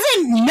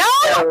doesn't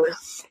know?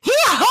 He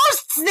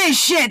hosts this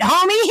shit,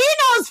 homie. He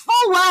knows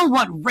full well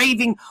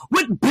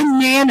what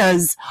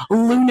bananas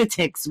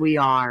lunatics we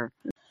are.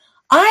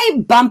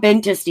 I bump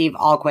into Steve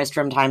Ahlquist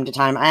from time to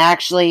time. I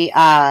actually,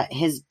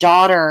 his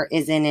daughter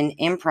is in an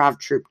improv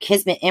troupe,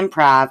 Kismet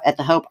Improv, at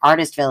the Hope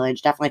Artist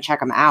Village. Definitely check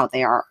them out.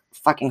 They are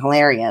fucking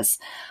hilarious.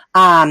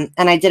 And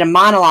I did a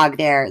monologue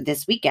there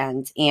this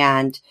weekend,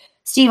 and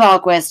Steve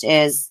Ahlquist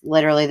is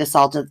literally the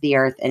salt of the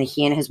earth, and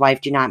he and his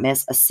wife do not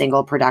miss a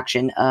single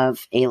production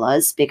of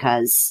Ayla's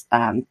because,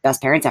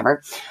 best parents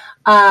ever.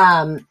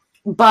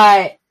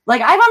 But,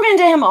 like, I bump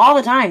into him all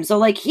the time. So,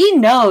 like, he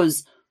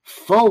knows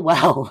full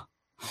well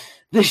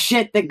the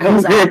shit that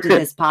goes on to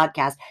this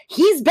podcast.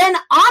 He's been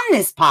on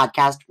this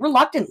podcast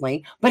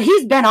reluctantly, but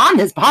he's been on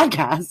this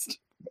podcast.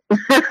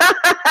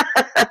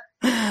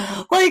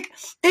 Like,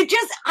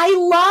 I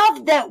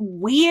love that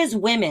we as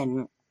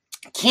women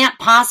can't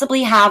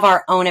possibly have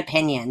our own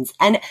opinions.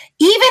 And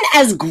even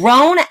as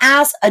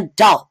grown-ass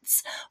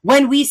adults,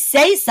 when we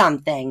say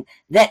something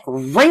that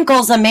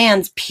wrinkles a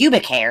man's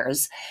pubic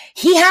hairs,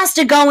 he has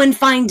to go and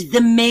find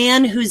the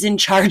man who's in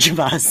charge of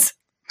us.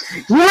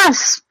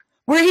 Yes.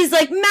 Where he's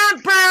like,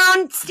 Matt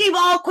Brown, Steve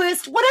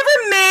Ahlquist,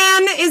 whatever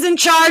man is in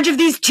charge of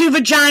these two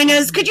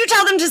vaginas, could you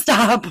tell them to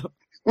stop?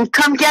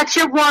 Come get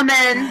your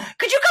woman.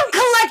 Could you come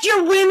collect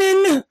your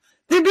women?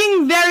 They're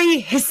being very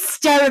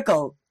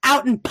hysterical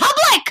out in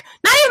public,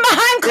 not even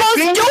behind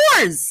closed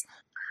doors.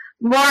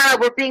 Maura,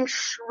 we're being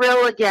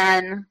shrill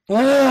again.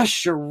 Ugh,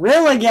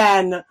 shrill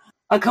again.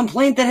 A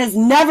complaint that has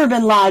never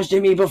been lodged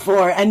in me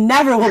before and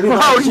never will be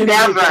lodged in me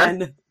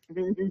again.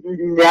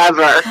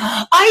 Never.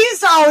 I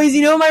used to always,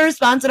 my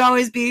response would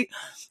always be,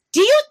 do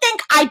you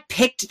think I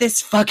picked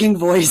this fucking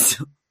voice?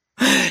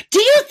 Do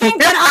you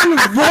think that on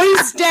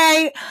voice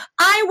day,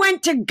 I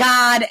went to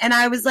God and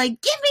I was like,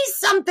 give me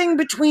something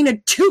between a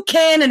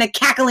toucan and a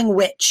cackling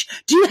witch?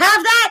 Do you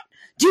have that?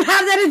 Do you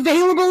have that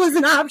available as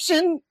an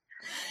option?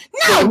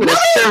 No, I'm going to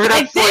serve it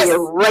up for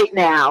you right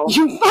now.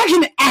 You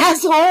fucking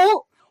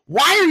asshole.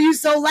 Why are you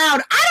so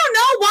loud? I don't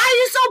know. Why are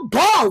you so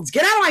bald?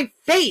 Get out of my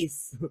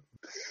face.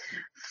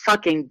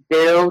 Fucking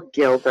Bill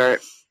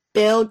Gilbert.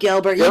 Bill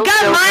Gilbert. You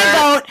got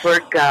my vote. For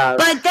God.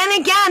 But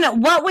then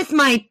again, what with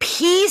my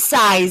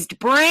pea-sized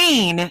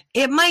brain,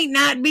 it might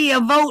not be a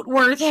vote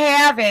worth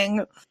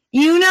having.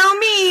 You know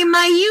me,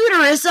 my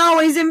uterus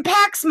always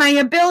impacts my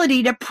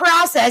ability to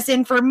process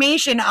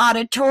information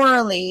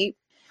auditorily.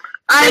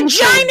 I'm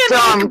so Vagina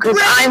dumb make because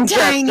brain I'm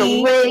just tiny.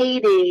 a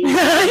lady.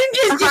 I'm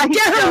just a I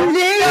dumb don't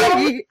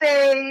lady. know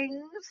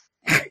things.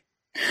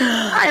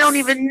 I don't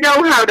even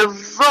know how to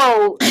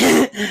vote.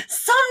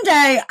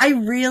 Someday I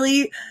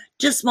really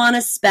just want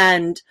to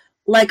spend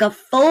like a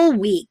full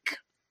week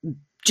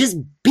just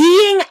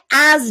being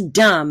as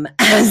dumb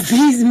as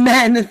these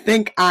men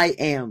think I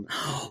am.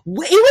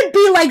 It would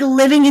be like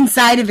living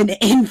inside of an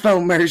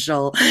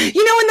infomercial.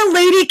 You know when the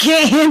lady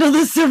can't handle the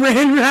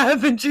saran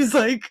wrap and she's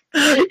like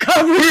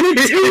covered in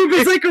a tube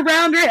is like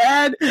around her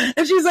head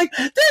and she's like,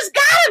 there's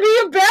gotta be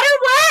a better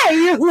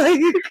way.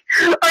 Like,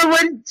 or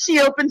when she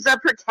opens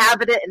up her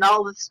cabinet and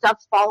all the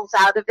stuff falls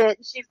out of it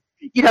and she's,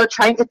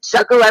 trying to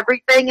juggle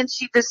everything and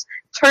she just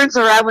turns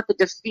around with a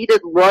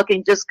defeated look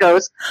and just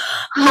goes,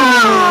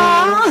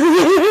 I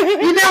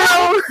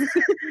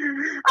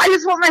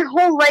just want my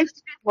whole life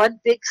to be one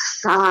big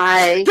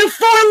sigh. The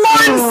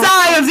forlorn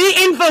sigh of the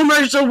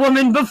infomercial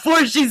woman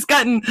before she's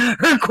gotten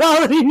her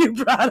quality new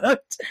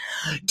product.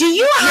 Do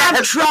you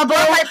have trouble?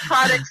 My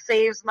product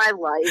saves my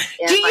life.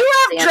 Do you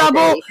have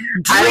trouble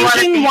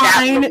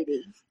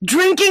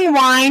drinking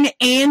wine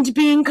and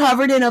being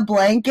covered in a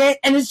blanket?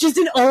 And it's just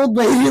an old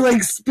lady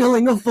like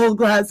spilling a full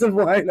glass of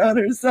wine on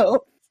herself.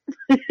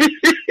 Try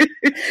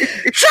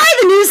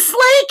the new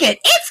Slake It.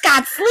 It's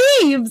got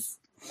sleeves.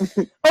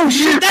 Oh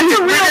shit, that's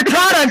a real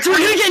product. We're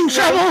gonna get in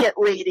trouble. Slake It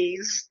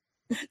ladies.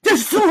 The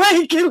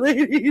Slake It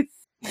ladies.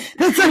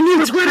 That's our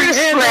new Twitter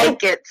handle.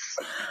 Slake It.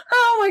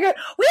 Oh my god.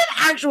 We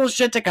have actual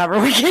shit to cover.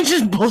 We can't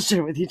just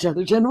bullshit with each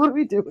other, Jen. What are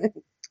we doing?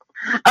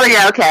 Oh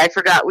yeah, okay, I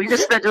forgot. We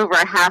just spent over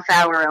a half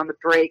hour on the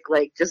break,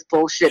 like, just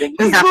bullshitting.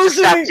 We have to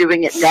stop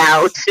doing it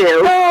now,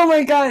 too. Oh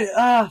my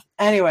god.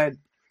 Anyway.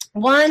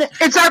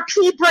 It's our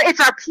pea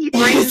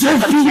brains.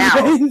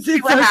 See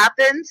what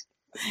happens?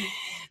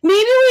 Maybe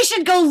we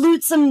should go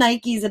loot some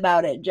Nikes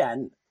about it,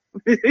 Jen.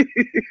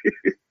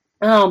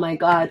 Oh my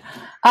god.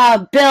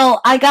 Bill,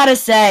 I gotta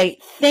say,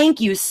 thank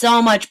you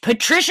so much.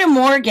 Patricia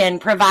Morgan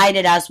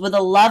provided us with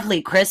a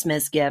lovely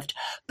Christmas gift,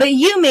 but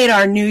you made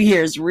our New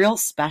Year's real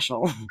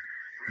special.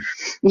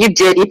 You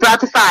did. You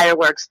brought the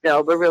fireworks,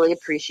 Bill. We're really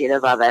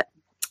appreciative of it.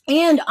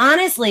 And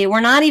honestly, we're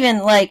not even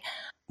like,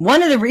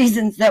 one of the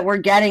reasons that we're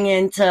getting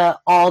into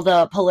all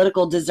the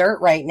political dessert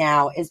right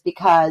now is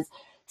because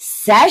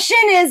session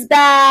is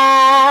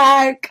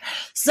back.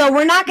 So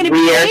we're not going to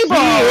be able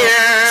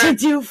to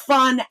do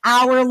fun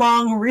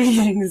hour-long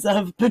readings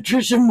of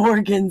Patricia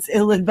Morgan's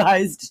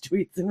ill-advised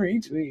tweets and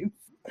retweets.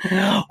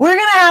 We're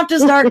going to have to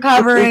start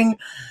covering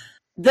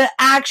the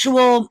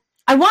actual,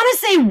 I want to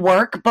say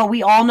work, but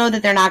we all know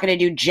that they're not going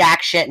to do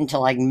jack shit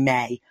until like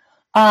May.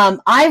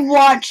 I've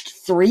watched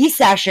 3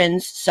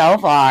 sessions so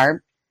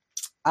far.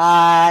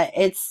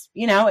 It's,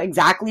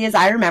 exactly as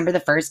I remember the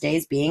first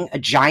days being a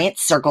giant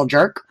circle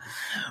jerk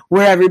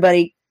where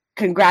everybody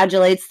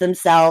congratulates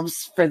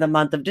themselves for the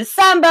month of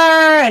December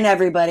and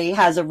everybody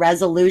has a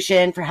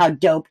resolution for how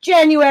dope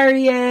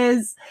January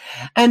is.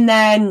 And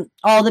then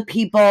all the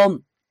people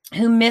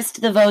who missed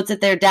the votes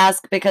at their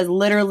desk because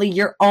literally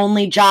your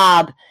only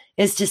job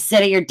is to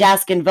sit at your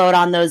desk and vote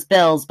on those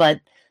bills, but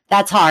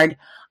that's hard.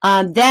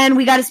 Then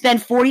we got to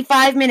spend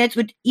 45 minutes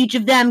with each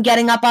of them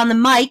getting up on the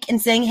mic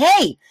and saying,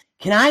 hey,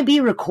 can I be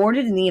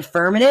recorded in the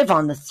affirmative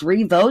on the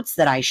 3 votes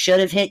that I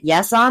should have hit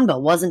yes on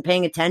but wasn't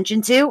paying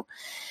attention to?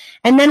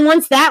 And then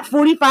once that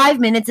 45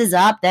 minutes is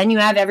up, then you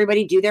have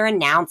everybody do their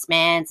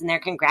announcements and their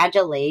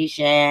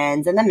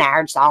congratulations and the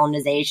marriage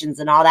solemnizations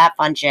and all that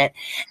fun shit.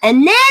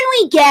 And then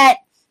we get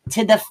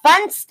to the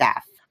fun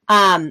stuff.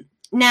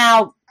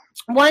 Now,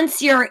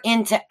 once you're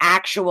into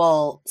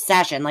actual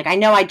session, like I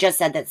know I just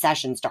said that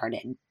session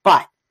started,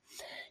 but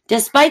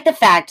despite the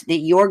fact that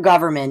your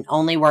government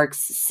only works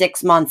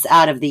 6 months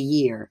out of the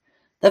year,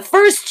 the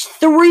first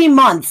 3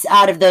 months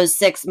out of those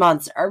 6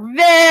 months are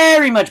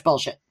very much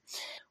bullshit.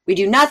 We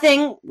do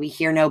nothing. We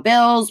hear no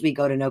bills. We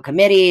go to no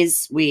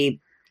committees. We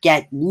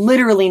get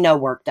literally no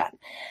work done.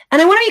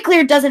 And I want to be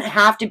clear, it doesn't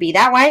have to be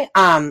that way.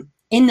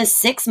 In the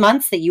 6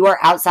 months that you are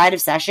outside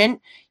of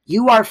session,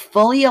 you are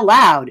fully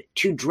allowed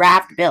to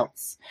draft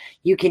bills.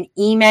 You can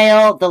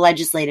email the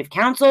legislative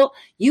council.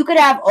 You could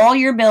have all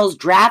your bills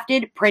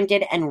drafted,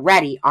 printed, and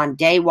ready on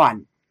day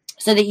 1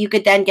 so that you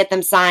could then get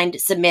them signed,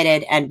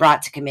 submitted, and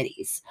brought to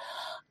committees.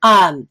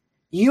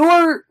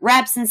 Your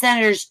reps and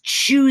senators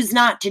choose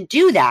not to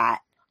do that.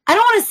 I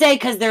don't want to say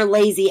because they're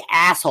lazy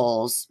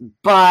assholes,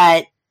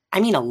 but I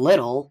mean a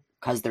little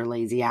because they're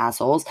lazy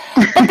assholes,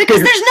 but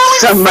because there's no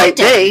incentive. Some might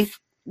be.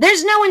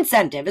 There's no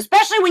incentive,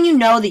 especially when you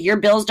know that your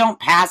bills don't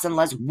pass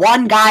unless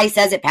one guy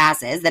says it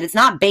passes, that it's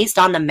not based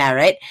on the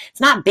merit.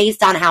 It's not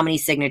based on how many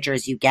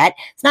signatures you get.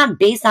 It's not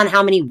based on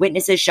how many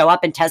witnesses show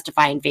up and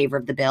testify in favor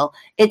of the bill.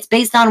 It's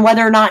based on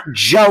whether or not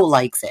Joe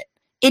likes it.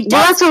 Well,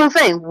 that's the whole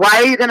thing. Why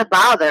are you going to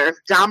bother? If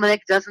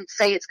Dominic doesn't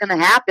say it's going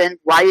to happen,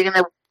 why are you going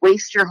to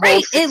waste your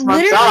whole 6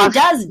 months off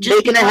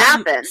making it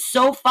happen?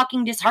 So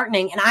fucking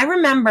disheartening. And I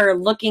remember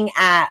looking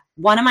at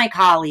one of my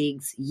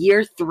colleagues,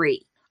 year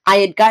 3. I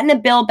had gotten a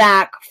bill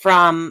back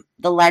from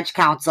the Ledge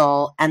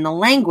Council and the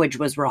language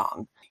was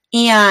wrong.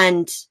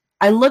 And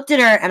I looked at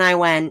her and I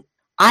went,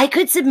 I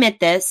could submit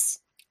this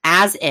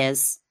as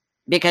is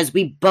because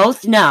we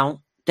both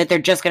know that they're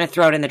just going to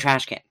throw it in the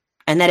trash can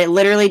and that it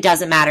literally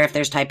doesn't matter if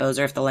there's typos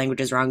or if the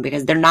language is wrong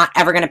because they're not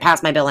ever going to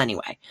pass my bill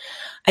anyway.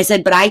 I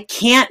said, but I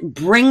can't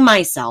bring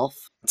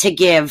myself to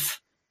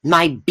give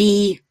my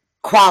B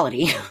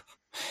quality.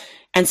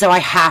 And so I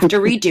have to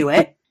redo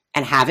it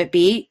and have it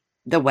be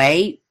the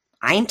way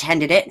I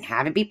intended it and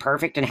have it be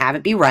perfect and have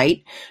it be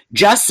right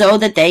just so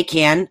that they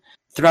can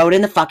throw it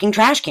in the fucking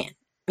trash can.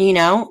 You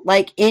know,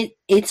 like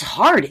it's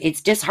hard.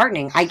 It's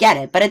disheartening. I get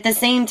it. But at the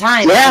same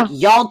time, like,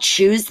 y'all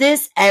choose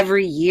this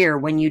every year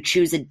when you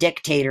choose a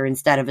dictator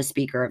instead of a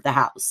speaker of the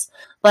house.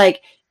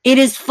 Like, it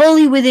is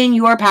fully within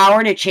your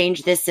power to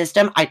change this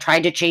system. I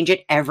tried to change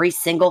it every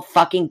single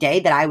fucking day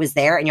that I was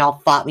there and y'all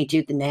fought me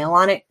tooth and nail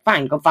on it.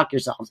 Fine, go fuck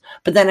yourselves.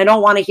 But then I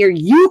don't want to hear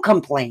you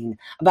complain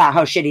about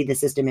how shitty the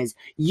system is.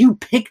 You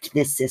picked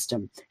this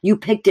system. You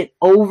picked it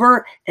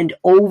over and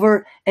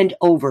over and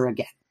over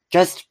again.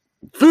 Just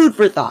food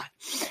for thought.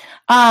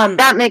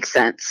 That makes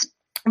sense.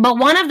 But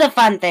one of the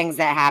fun things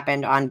that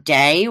happened on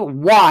day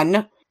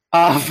one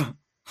of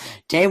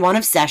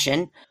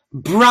session,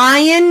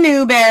 Brian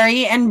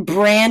Newberry and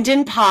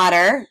Brandon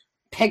Potter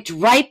picked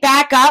right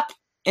back up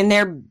in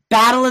their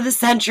battle of the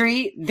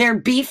century, their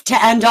beef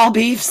to end all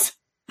beefs.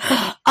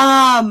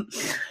 I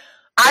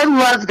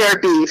love their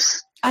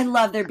beefs. I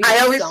love their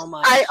beefs so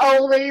much.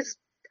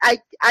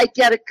 I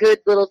get a good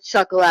little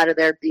chuckle out of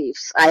their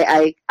beefs.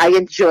 I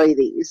enjoy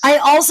these. I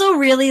also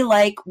really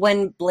like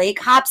when Blake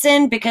hops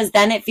in because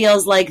then it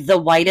feels like the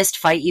whitest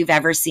fight you've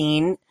ever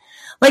seen.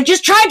 Like,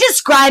 just try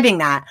describing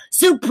that.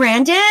 So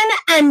Brandon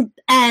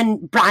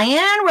and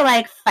Brian were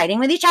like fighting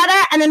with each other,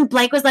 and then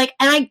Blake was like,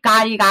 "And I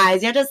got you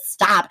guys, you just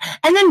stop."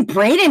 And then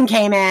Brayden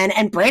came in,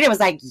 and Brayden was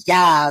like,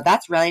 "Yeah,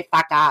 that's really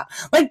fucked up."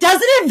 Like,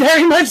 doesn't it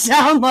very much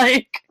sound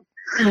like?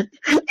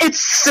 It's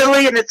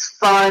silly and it's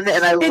fun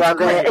and I love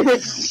it. And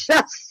it's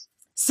just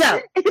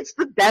it's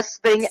the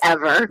best thing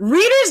ever.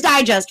 Reader's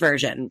Digest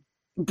version.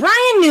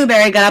 Brian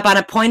Newberry got up on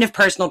a point of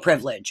personal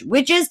privilege,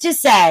 which is to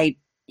say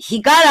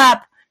he got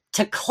up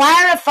to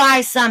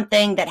clarify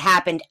something that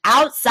happened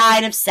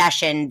outside of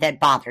session that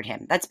bothered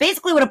him. That's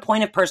basically what a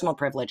point of personal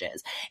privilege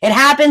is. It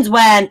happens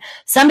when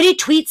somebody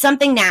tweets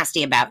something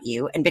nasty about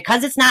you, and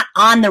because it's not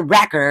on the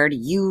record,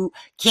 you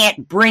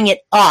can't bring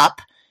it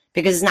up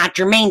because it's not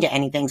germane to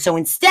anything. So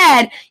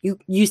instead,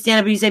 you stand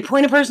up and you say,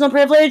 point of personal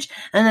privilege,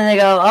 and then they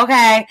go,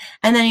 okay.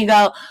 And then you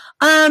go,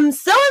 so-and-so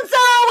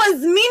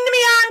was mean to me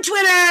on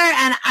Twitter,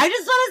 and I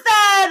just want to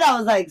say that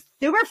was, like,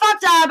 super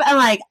fucked up, and,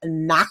 like,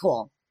 not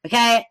cool.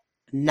 Okay?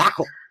 Not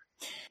cool.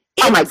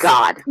 Oh my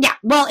God. Yeah,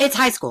 well, it's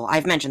high school.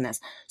 I've mentioned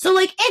this. So,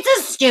 like, it's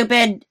a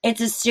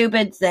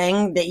stupid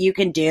thing that you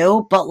can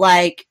do, but,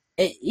 like,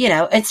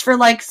 it's for,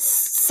 like,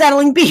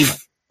 settling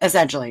beef,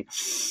 essentially.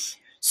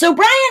 So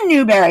Brian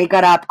Newberry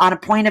got up on a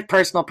point of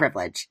personal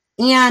privilege,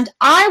 and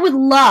I would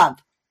love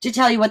to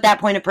tell you what that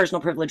point of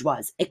personal privilege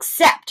was,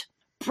 except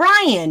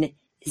Brian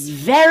is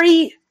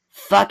very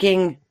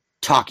fucking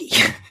talky.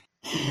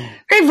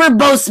 Very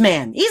verbose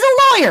man. He's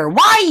a lawyer.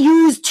 Why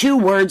use 2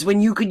 words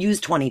when you could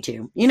use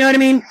 22? You know what I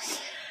mean?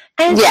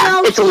 And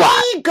yeah, it's a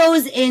lot. He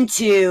goes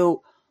into,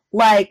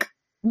 like,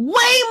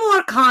 way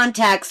more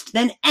context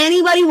than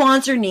anybody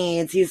wants or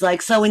needs. He's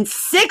like, so in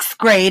 6th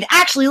grade,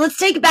 actually, let's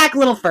take it back a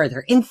little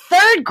further. In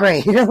 3rd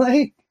grade,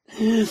 like,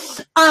 and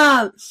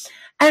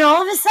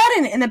all of a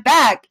sudden, in the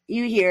back,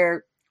 you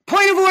hear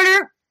point of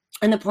order,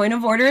 and the point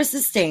of order is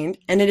sustained,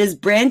 and it is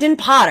Brandon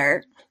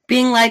Potter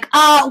being like,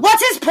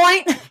 what's his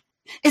point?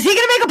 Is he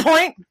gonna make a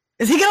point?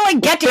 Is he gonna,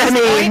 like, get to his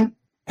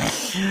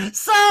point?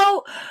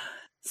 So,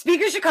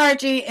 Speaker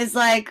Shikarchi is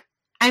like,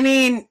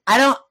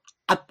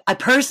 I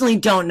personally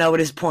don't know what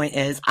his point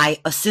is. I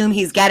assume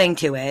he's getting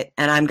to it,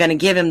 and I'm going to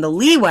give him the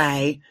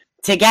leeway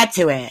to get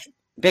to it.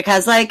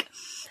 Because, like,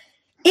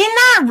 in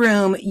that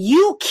room,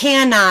 you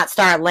cannot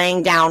start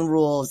laying down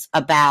rules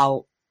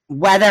about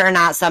whether or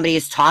not somebody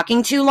is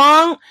talking too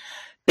long,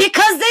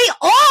 because they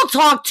all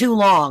talk too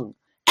long.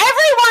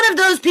 Every one of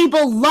those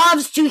people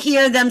loves to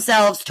hear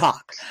themselves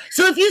talk.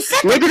 So if you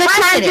set maybe the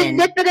time to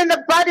nip it in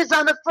the bud is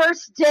on the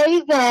first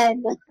day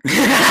then.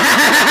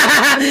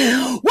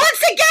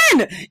 Once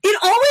again, it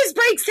always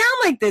breaks down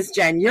like this,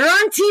 Jen. You're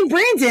on Team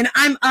Brandon.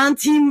 I'm on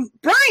Team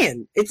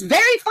Brian. It's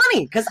very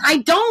funny because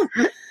I'm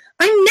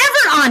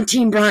never on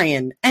Team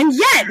Brian. And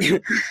yet,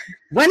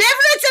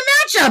 whenever it's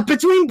a matchup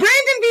between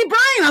Brandon v.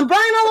 Brian, I'm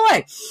Brian all the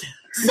way.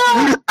 So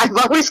I've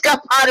always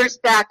got Potter's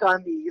back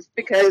on these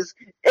because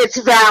it's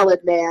valid,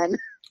 man.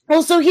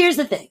 Well, so here's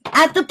the thing.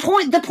 At the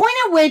point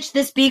at which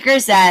the speaker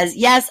says,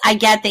 yes, I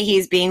get that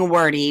he's being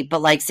wordy,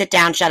 but, like, sit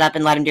down, shut up,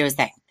 and let him do his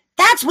thing.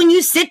 That's when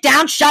you sit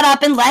down, shut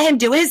up, and let him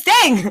do his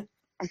thing.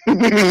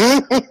 This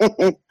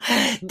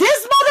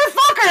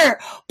motherfucker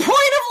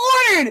point of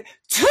ordered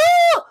 2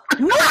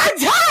 more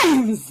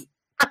times.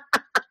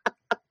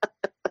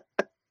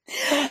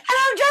 And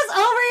I'm just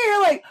over here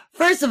like,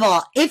 First of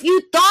all, if you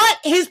thought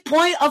his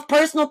point of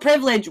personal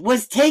privilege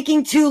was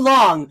taking too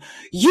long,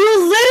 you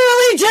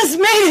literally just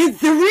made it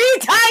 3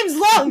 times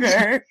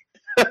longer.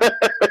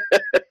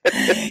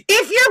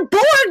 If you're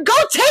bored, go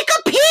take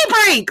a pee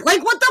break.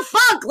 Like, what the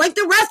fuck? Like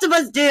the rest of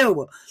us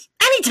do.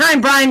 Anytime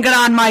Brian got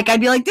on mic,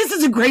 I'd be like, this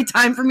is a great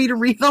time for me to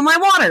refill my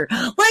water.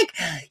 Like,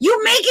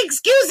 you make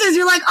excuses.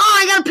 You're like, oh,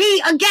 I gotta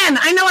pee again.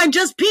 I know I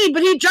just peed,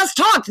 but he just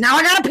talked. Now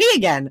I gotta pee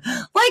again.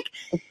 Like,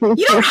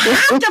 you don't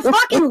have to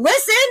fucking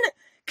listen.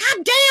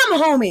 God damn,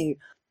 homie.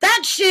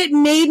 That shit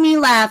made me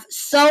laugh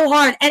so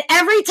hard. And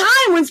every time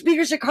when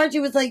Speaker Shekarchi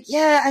was like,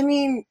 yeah, I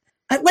mean,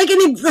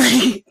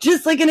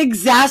 just like an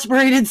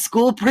exasperated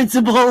school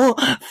principal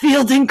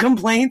fielding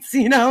complaints,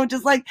 you know,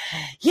 just like,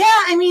 yeah,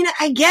 I mean,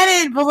 I get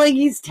it, but like,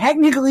 he's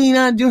technically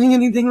not doing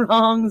anything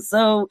wrong,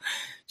 so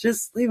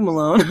just leave him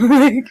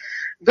alone.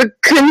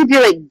 But couldn't you be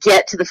like,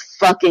 get to the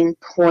fucking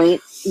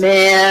point,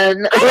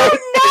 man? I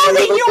don't know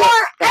that you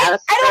are.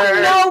 I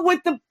don't know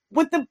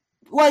what the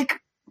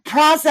like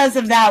process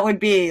of that would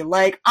be.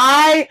 Like,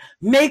 I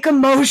make a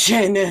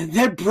motion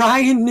that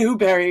Brian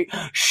Newberry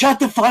shut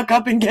the fuck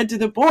up and get to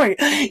the point.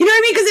 You know what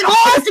I mean? Because it all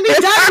has to be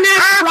done in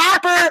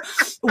that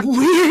proper,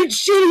 weird,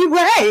 shitty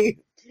way.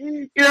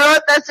 You know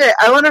what? That's it.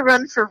 I want to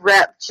run for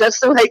rep just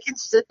so I can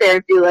sit there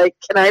and be like,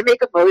 can I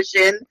make a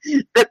motion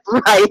that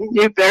Brian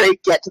Newberry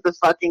get to the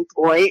fucking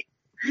point?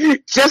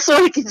 Just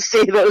so I can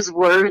say those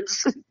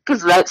words,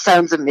 because that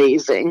sounds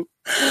amazing.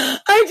 I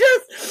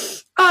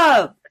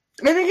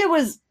think it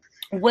was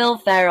Will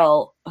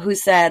Ferrell who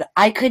said,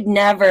 I could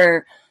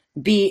never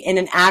be in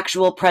an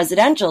actual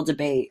presidential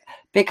debate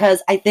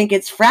because I think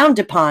it's frowned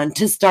upon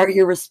to start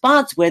your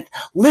response with,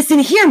 listen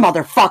here,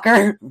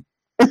 motherfucker.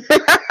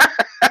 But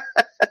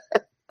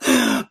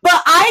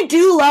I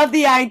do love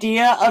the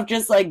idea of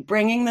just like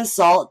bringing the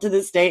salt to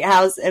the state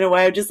house in a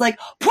way of just like,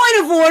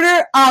 point of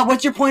order.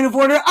 What's your point of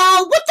order?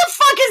 What the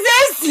fuck is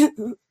this?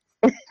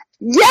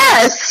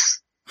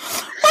 Yes.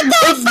 What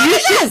the fuck you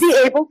is should this? be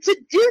able to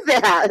do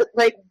that.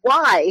 Like,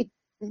 why?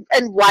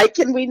 And why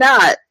can we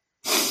not?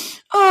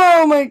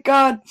 Oh my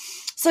god.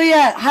 So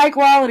yeah, high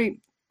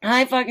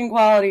fucking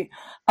quality.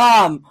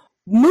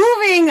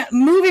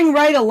 Moving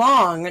right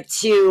along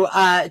to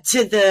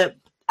the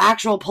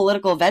actual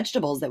political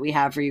vegetables that we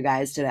have for you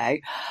guys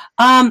today.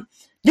 The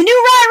new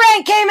Rye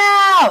Rank came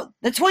out.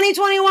 The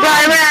 2021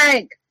 Rye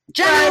Rank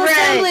General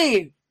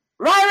Assembly.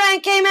 Rye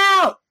Rank came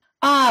out.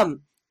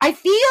 I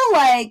feel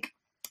like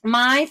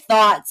my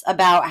thoughts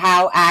about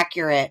how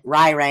accurate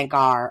Rye Rank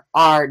are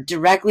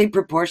directly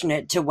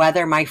proportionate to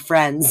whether my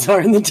friends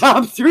are in the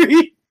top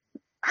 3.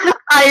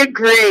 I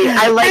agree.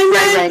 I like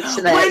Rye Rank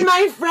today. When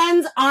my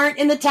friends aren't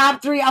in the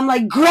top 3, I'm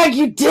like, Greg,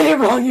 you did it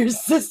wrong. Your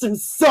system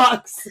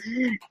sucks.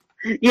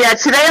 Yeah,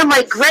 today I'm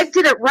like, Greg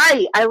did it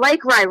right. I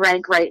like Rye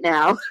Rank right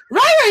now.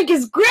 Rye Rank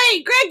is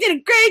great. Greg did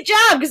a great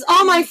job because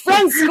all my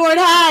friends scored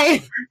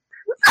high.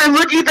 I'm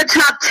looking at the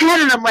top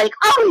 10 and I'm like,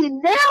 oh, he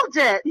nailed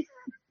it.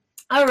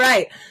 All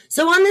right.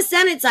 So on the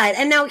Senate side,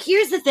 and now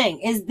here's the thing,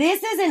 is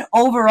this is an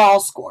overall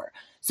score.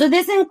 So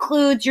this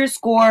includes your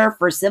score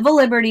for civil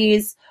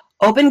liberties,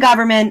 open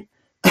government,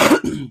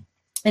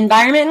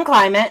 environment and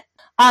climate,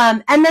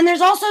 and then there's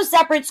also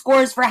separate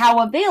scores for how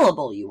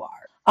available you are.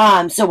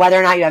 So whether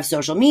or not you have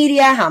social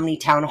media, how many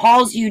town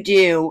halls you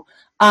do,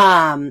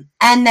 and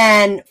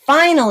then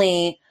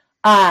finally,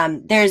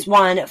 there's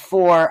one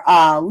for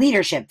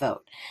leadership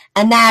vote.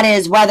 And that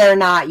is whether or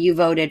not you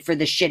voted for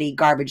the shitty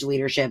garbage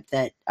leadership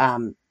that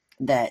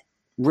that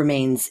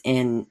remains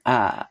in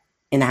the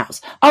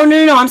House. Oh,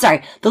 no, I'm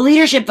sorry. The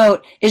leadership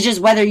vote is just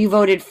whether you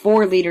voted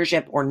for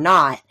leadership or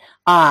not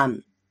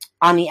on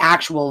the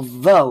actual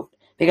vote,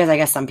 because I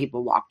guess some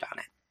people walked on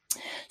it.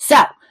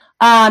 So,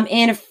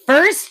 in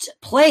first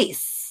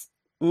place,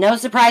 no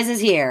surprises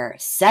here,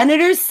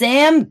 Senator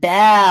Sam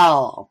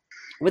Bell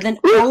with an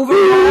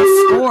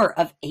overall score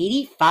of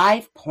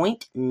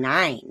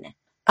 85.9.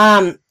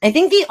 I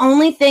think the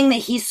only thing that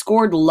he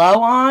scored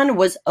low on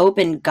was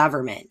open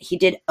government. He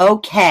did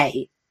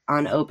okay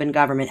on open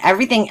government.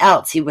 Everything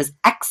else he was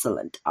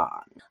excellent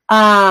on.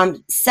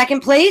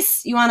 Second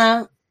place, you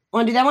wanna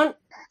do that one?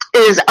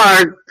 Is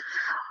our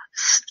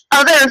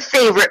other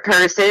favorite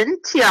person,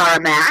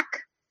 Tiara Mack.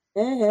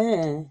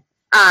 Mm-hmm.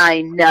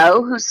 I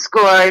know, who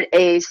scored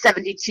a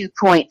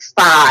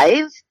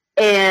 72.5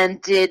 and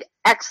did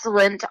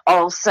excellent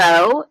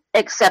also,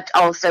 except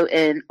also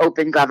in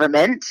open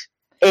government.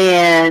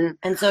 And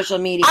social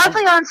media.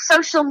 Oddly on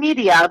social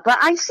media, but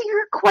I see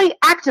her quite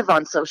active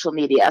on social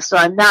media, so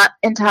I'm not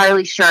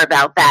entirely sure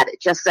about that. It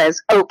just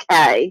says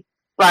okay.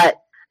 But,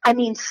 I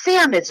mean,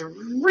 Sam is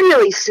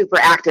really super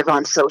active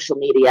on social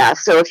media,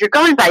 so if you're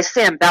going by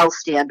Sam Bell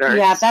standards...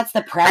 Yeah, if that's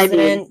the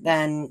president,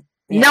 then...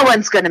 Yeah. No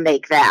one's going to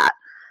make that.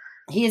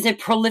 He is a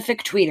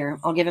prolific tweeter.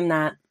 I'll give him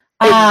that.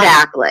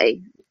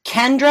 Exactly.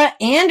 Kendra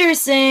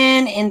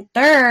Anderson in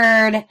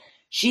third.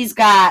 She's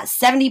got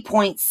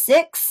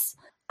 70.6.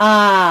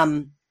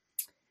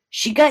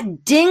 She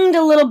got dinged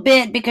a little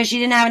bit because she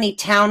didn't have any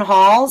town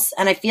halls,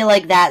 and I feel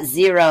like that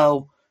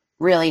 0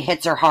 really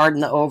hits her hard in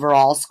the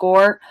overall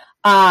score.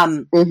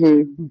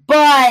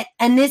 But,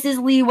 and this is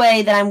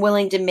leeway that I'm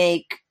willing to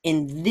make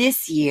in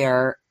this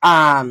year.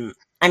 I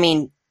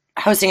mean,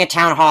 hosting a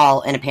town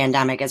hall in a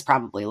pandemic is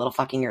probably a little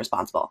fucking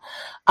irresponsible.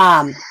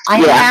 I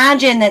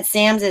imagine that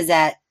Sam's is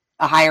at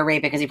a higher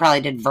rate because he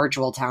probably did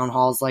virtual town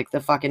halls like the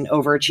fucking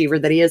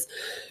overachiever that he is.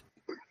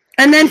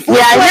 And then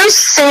I know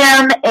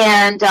Sam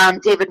and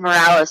David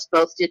Morales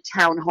both did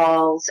town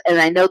halls,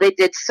 and I know they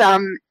did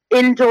some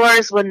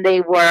indoors when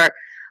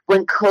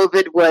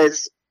COVID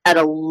was at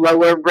a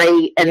lower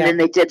rate, and then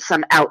they did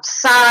some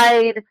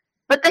outside.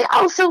 But they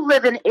also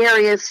live in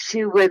areas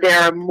too where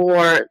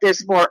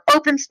there's more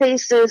open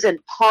spaces and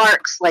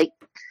parks, like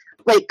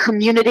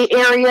community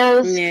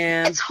areas.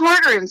 Yeah. It's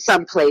harder in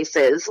some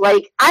places.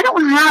 Like, I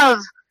don't have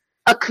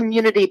a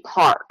community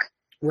park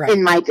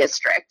in my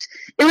district.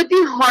 It would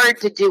be hard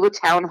to do a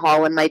town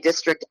hall in my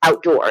district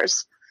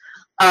outdoors,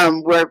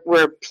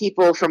 where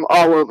people from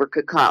all over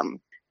could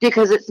come,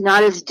 because it's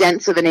not as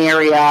dense of an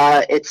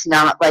area. It's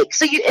not like,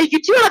 so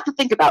you do have to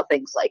think about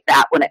things like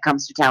that when it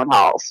comes to town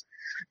halls.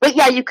 But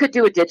yeah, you could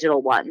do a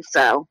digital one,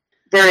 so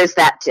there is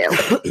that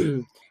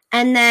too.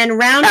 And then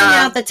rounding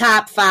out the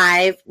top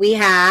 5, we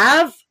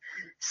have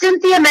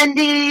Cynthia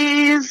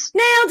Mendes.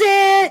 Nailed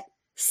it.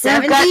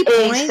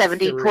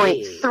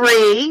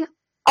 70.3.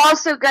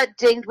 Also got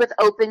dinged with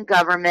open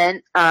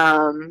government,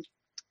 and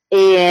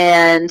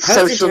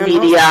social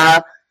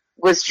media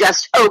was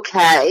just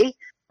okay.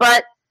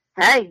 But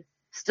hey,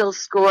 still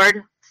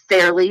scored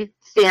fairly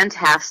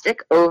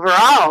fantastic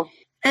overall.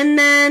 And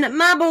then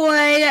my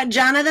boy,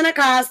 Jonathan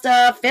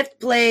Acosta, 5th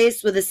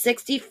place with a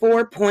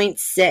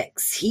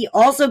 64.6. He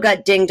also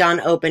got dinged on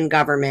open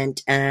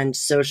government and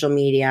social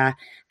media,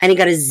 and he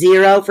got a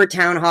 0 for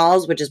town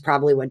halls, which is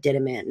probably what did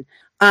him in.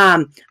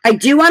 I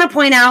do want to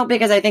point out,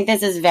 because I think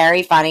this is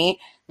very funny,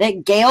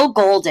 that Gail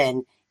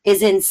Golden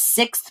is in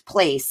 6th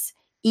place,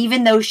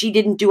 even though she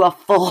didn't do a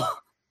full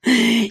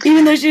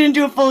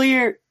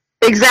year.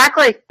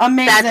 Exactly.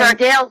 Amazing. That's our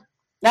Gail.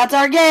 That's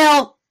our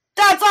Gail.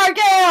 That's our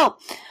Gail.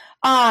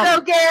 Go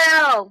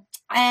Gail!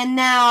 And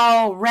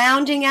now,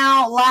 rounding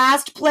out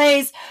last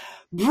place,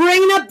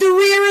 bringing up the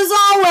rear as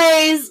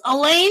always,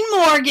 Elaine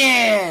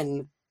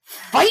Morgan.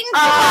 Fighting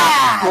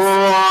for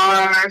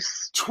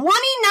last.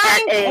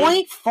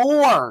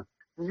 29.4.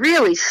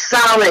 Really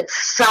solid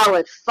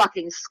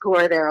fucking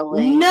score there,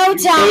 Elaine. No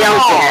town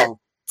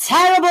hall.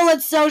 Terrible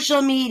at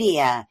social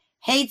media.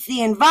 Hates the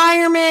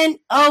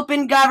environment,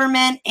 open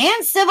government,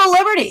 and civil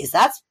liberties.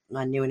 That's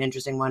a new and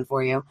interesting one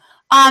for you.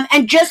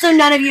 And just so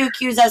none of you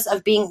accuse us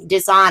of being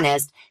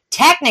dishonest,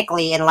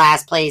 technically in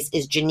last place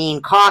is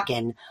Janine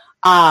Calkin.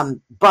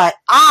 But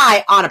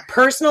I, on a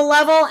personal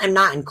level, am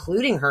not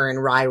including her in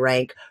Rye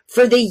Rank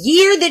for the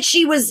year that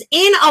she was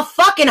in a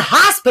fucking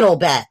hospital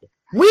bed.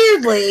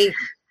 Weirdly,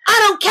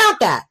 I don't count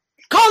that.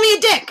 Call me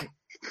a dick.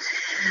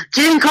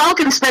 Janine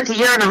Calkin spent a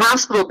year in a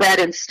hospital bed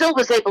and still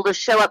was able to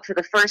show up for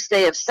the first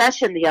day of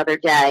session the other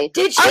day.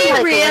 Did she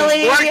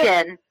really?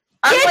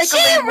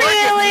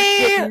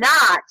 Did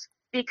not,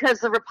 because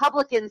the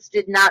Republicans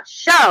did not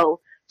show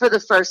for the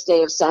first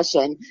day of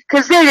session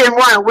because they didn't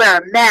want to wear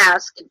a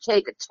mask and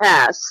take a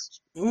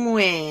test.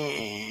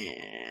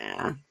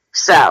 Well.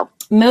 So,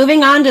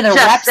 moving on to the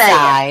rep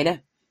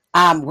side.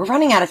 We're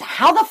running out of...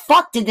 How the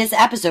fuck did this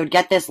episode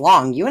get this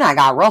long? You and I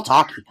got real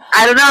talky.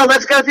 I don't know.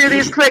 Let's go through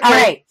these quickly. All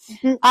right.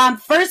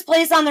 First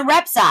place on the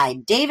rep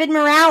side, David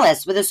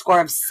Morales with a score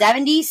of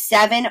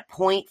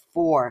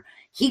 77.4.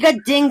 He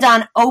got dinged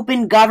on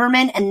open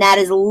government, and that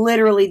is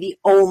literally the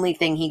only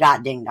thing he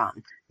got dinged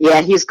on.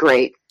 Yeah, he's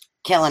great.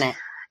 Killing it.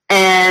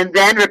 And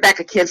then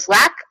Rebecca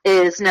Kislak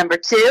is number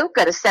 2,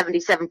 got a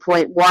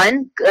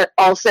 77.1,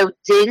 also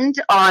dinged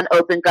on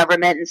open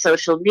government and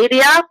social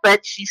media,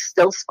 but she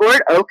still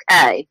scored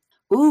okay.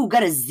 Ooh,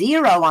 got a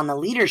 0 on the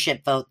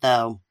leadership vote,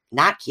 though.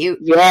 Not cute.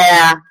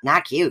 Yeah.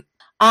 Not cute.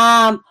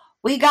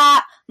 We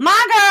got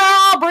my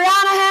girl,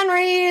 Brianna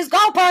Henrys,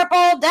 go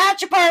purple,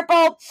 that's your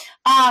purple.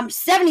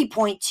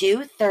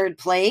 70.2, third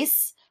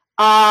place.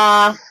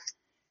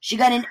 She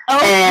got an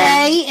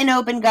okay in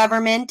open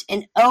government,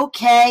 an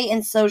okay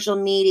in social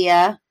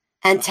media,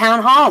 and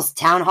town halls.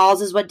 Town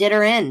halls is what did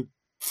her in.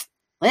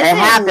 Listen, it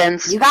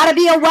happens. You gotta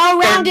be a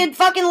well-rounded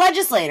fucking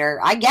legislator.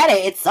 I get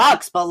it. It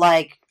sucks, but,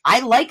 like, I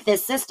like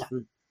this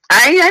system.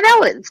 I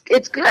know. It's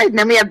good. And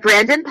then we have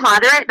Brandon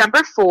Potter at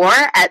number 4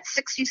 at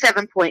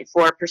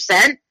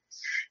 67.4%.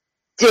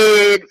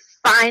 Did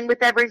fine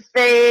with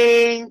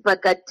everything,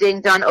 but got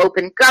dinged on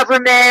open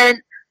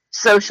government,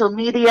 social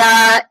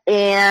media,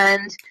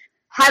 and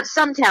had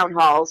some town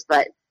halls,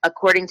 but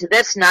according to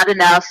this, not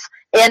enough,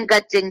 and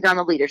got dinged on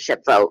the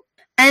leadership vote.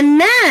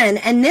 And then,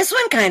 and this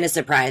one kind of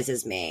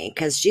surprises me,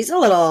 because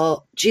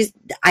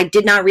I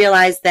did not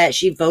realize that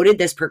she voted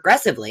this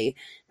progressively.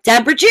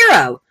 Deborah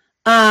Giro.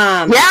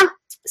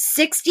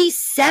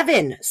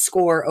 67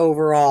 score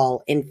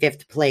overall in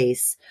 5th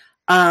place.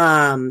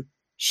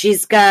 She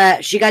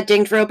got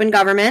dinged for open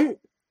government,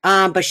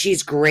 but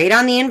she's great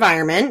on the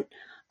environment,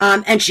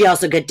 and she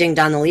also got dinged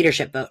on the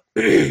leadership vote.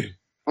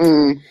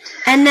 And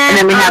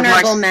then we have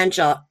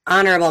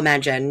honorable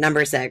mention,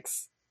 number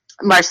 6.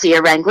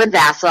 Marcia Ranglin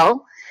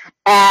Vassal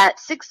at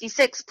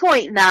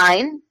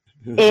 66.9,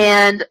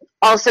 and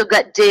also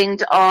got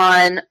dinged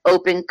on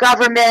open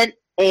government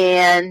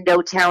and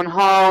no town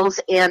halls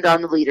and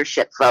on the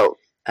leadership vote.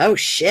 Oh,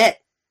 shit.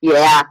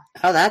 Yeah.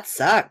 Oh, that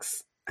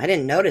sucks. I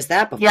didn't notice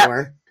that before.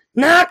 Yep.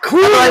 Not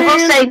cool. Although I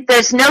will say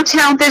there's no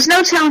town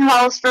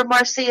halls for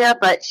Marcia,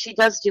 but she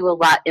does do a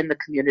lot in the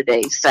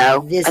community,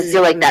 so I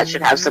feel like that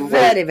should have some weight.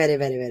 Very, very,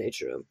 very, very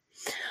true.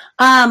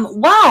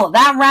 Well,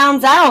 that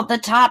rounds out the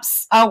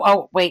tops.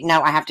 Oh, wait,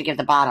 no, I have to give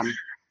the bottom,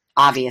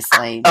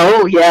 obviously.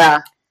 Oh,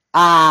 yeah.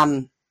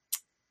 I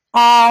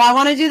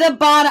want to do the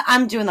bottom.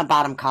 I'm doing the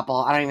bottom couple.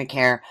 I don't even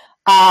care.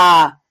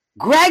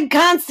 Greg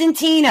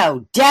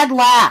Constantino, dead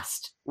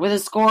last with a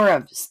score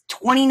of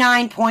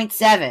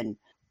 29.7.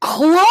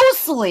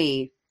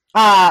 Closely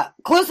on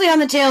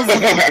the tails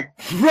of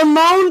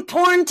Ramon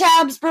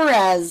Porntabs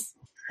Perez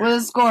with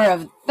a score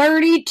of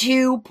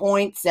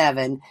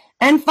 32.7.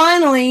 And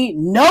finally,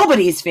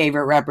 nobody's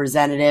favorite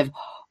representative,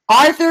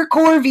 Arthur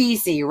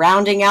Corvisi,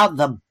 rounding out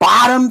the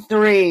bottom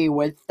three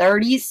with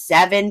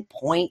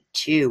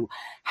 37.2.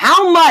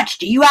 How much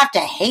do you have to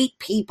hate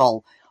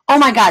people? Oh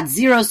my God,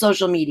 0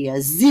 social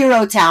media,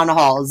 0 town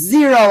hall,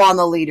 0 on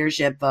the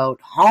leadership vote.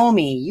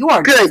 Homie, you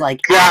are just like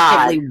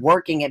actively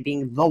working at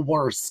being the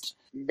worst.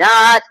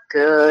 Not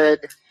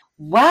good.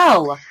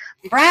 Well,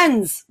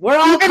 friends, we're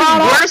all even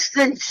worse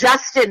than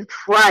Justin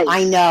Price.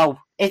 I know.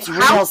 It's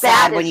real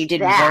sad when you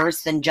did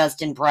worse than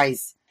Justin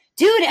Price.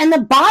 Dude, and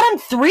the bottom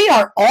 3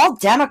 are all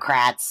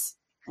Democrats.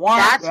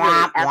 That's really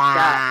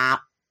effed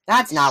up.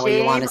 That's not what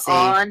you want to see.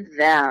 On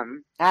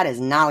them. That is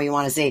not what you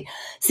want to see.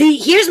 See,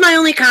 here's my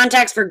only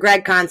context for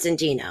Greg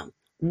Constantino.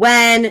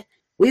 When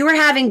we were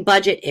having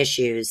budget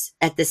issues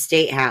at the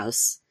State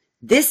House,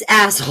 this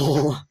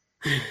asshole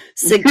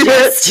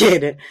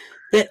suggested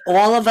that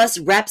all of us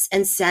reps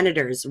and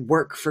senators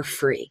work for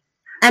free.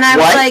 And I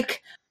was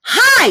like,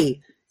 hi,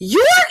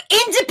 you're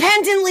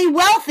independently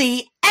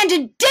wealthy and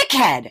a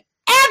dickhead.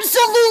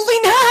 Absolutely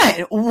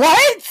not.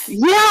 What?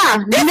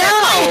 Yeah, this is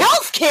my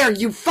health care,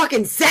 you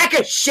fucking sack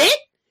of shit.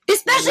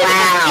 Especially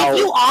because if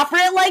you offer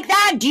it like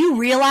that, do you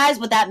realize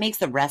what that makes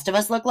the rest of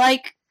us look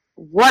like?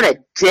 What a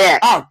dick.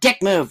 Oh,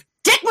 dick move.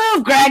 Dick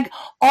move, Greg.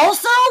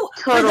 Also,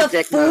 Total for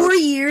the 4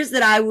 years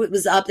that I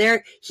was up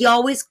there, he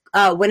always,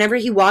 whenever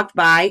he walked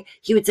by,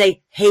 he would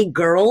say, hey,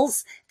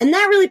 girls. And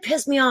that really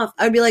pissed me off.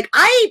 I'd be like,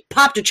 I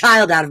popped a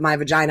child out of my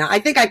vagina. I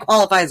think I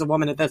qualify as a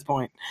woman at this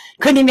point.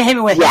 Couldn't even hit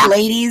me with, hey,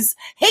 ladies.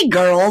 Hey,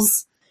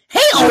 girls.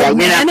 Hey, old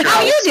man.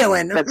 How you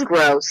doing? That's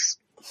gross.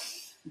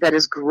 That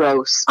is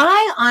gross.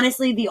 I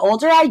honestly, the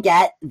older I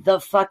get, the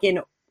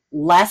fucking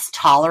less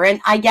tolerant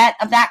I get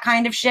of that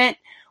kind of shit.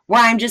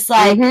 Where I'm just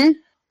like,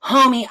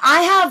 homie,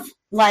 I have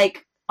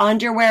like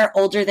underwear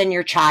older than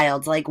your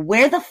child. Like,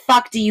 where the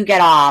fuck do you get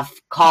off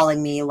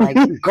calling me like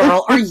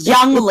girl or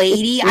young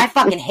lady? I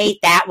fucking hate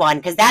that one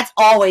because that's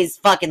always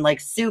fucking like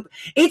soup.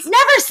 It's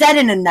never said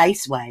in a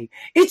nice way.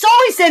 It's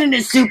always said in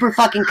a super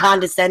fucking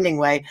condescending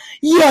way.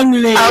 Young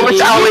lady. Oh,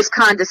 it's always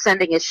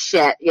condescending as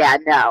shit. Yeah,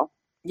 no.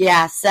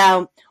 Yeah,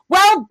 so,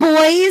 well,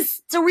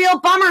 boys, it's a real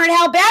bummer at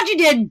how bad you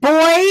did,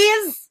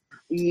 boys.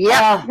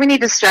 Yeah, we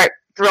need to start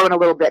throwing a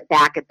little bit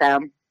back at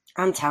them.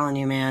 I'm telling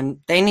you, man,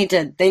 they need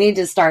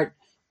to start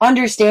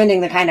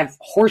understanding the kind of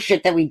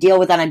horseshit that we deal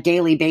with on a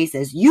daily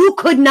basis. You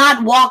could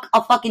not walk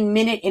a fucking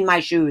minute in my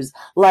shoes,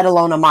 let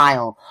alone a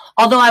mile.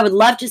 Although I would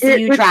love to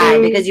see you try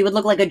because you would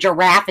look like a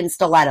giraffe in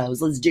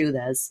stilettos. Let's do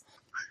this.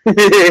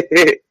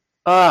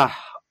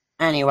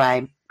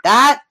 Anyway,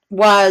 that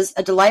was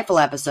a delightful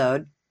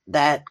episode.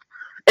 That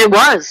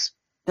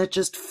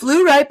just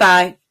flew right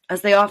by,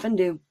 as they often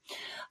do.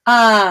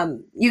 You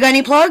got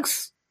any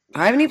plugs?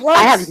 I have any plugs?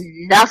 I have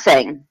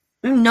nothing.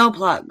 No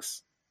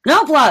plugs.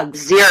 No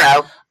plugs. 0.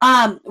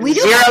 We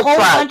do have a whole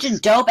bunch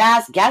of dope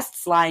ass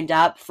guests lined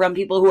up, from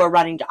people who are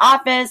running to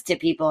office to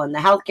people in the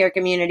healthcare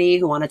community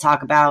who want to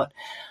talk about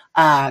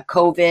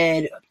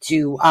COVID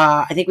to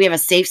I think we have a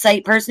Safe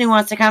Site person who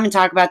wants to come and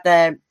talk about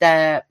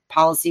the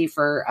policy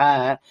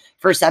for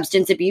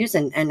substance abuse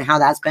and how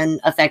that's been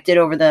affected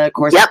over the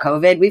course of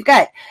COVID.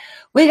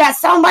 We got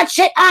so much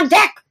shit on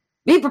deck.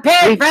 Be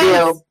prepared,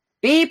 friends.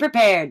 Be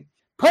prepared.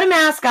 Put a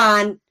mask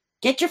on.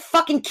 Get your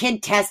fucking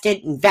kid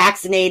tested and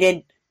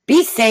vaccinated.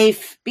 Be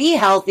safe. Be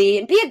healthy.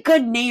 And be a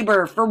good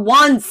neighbor for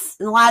once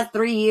in the last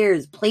 3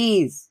 years.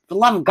 Please. For the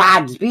love of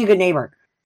God, just be a good neighbor.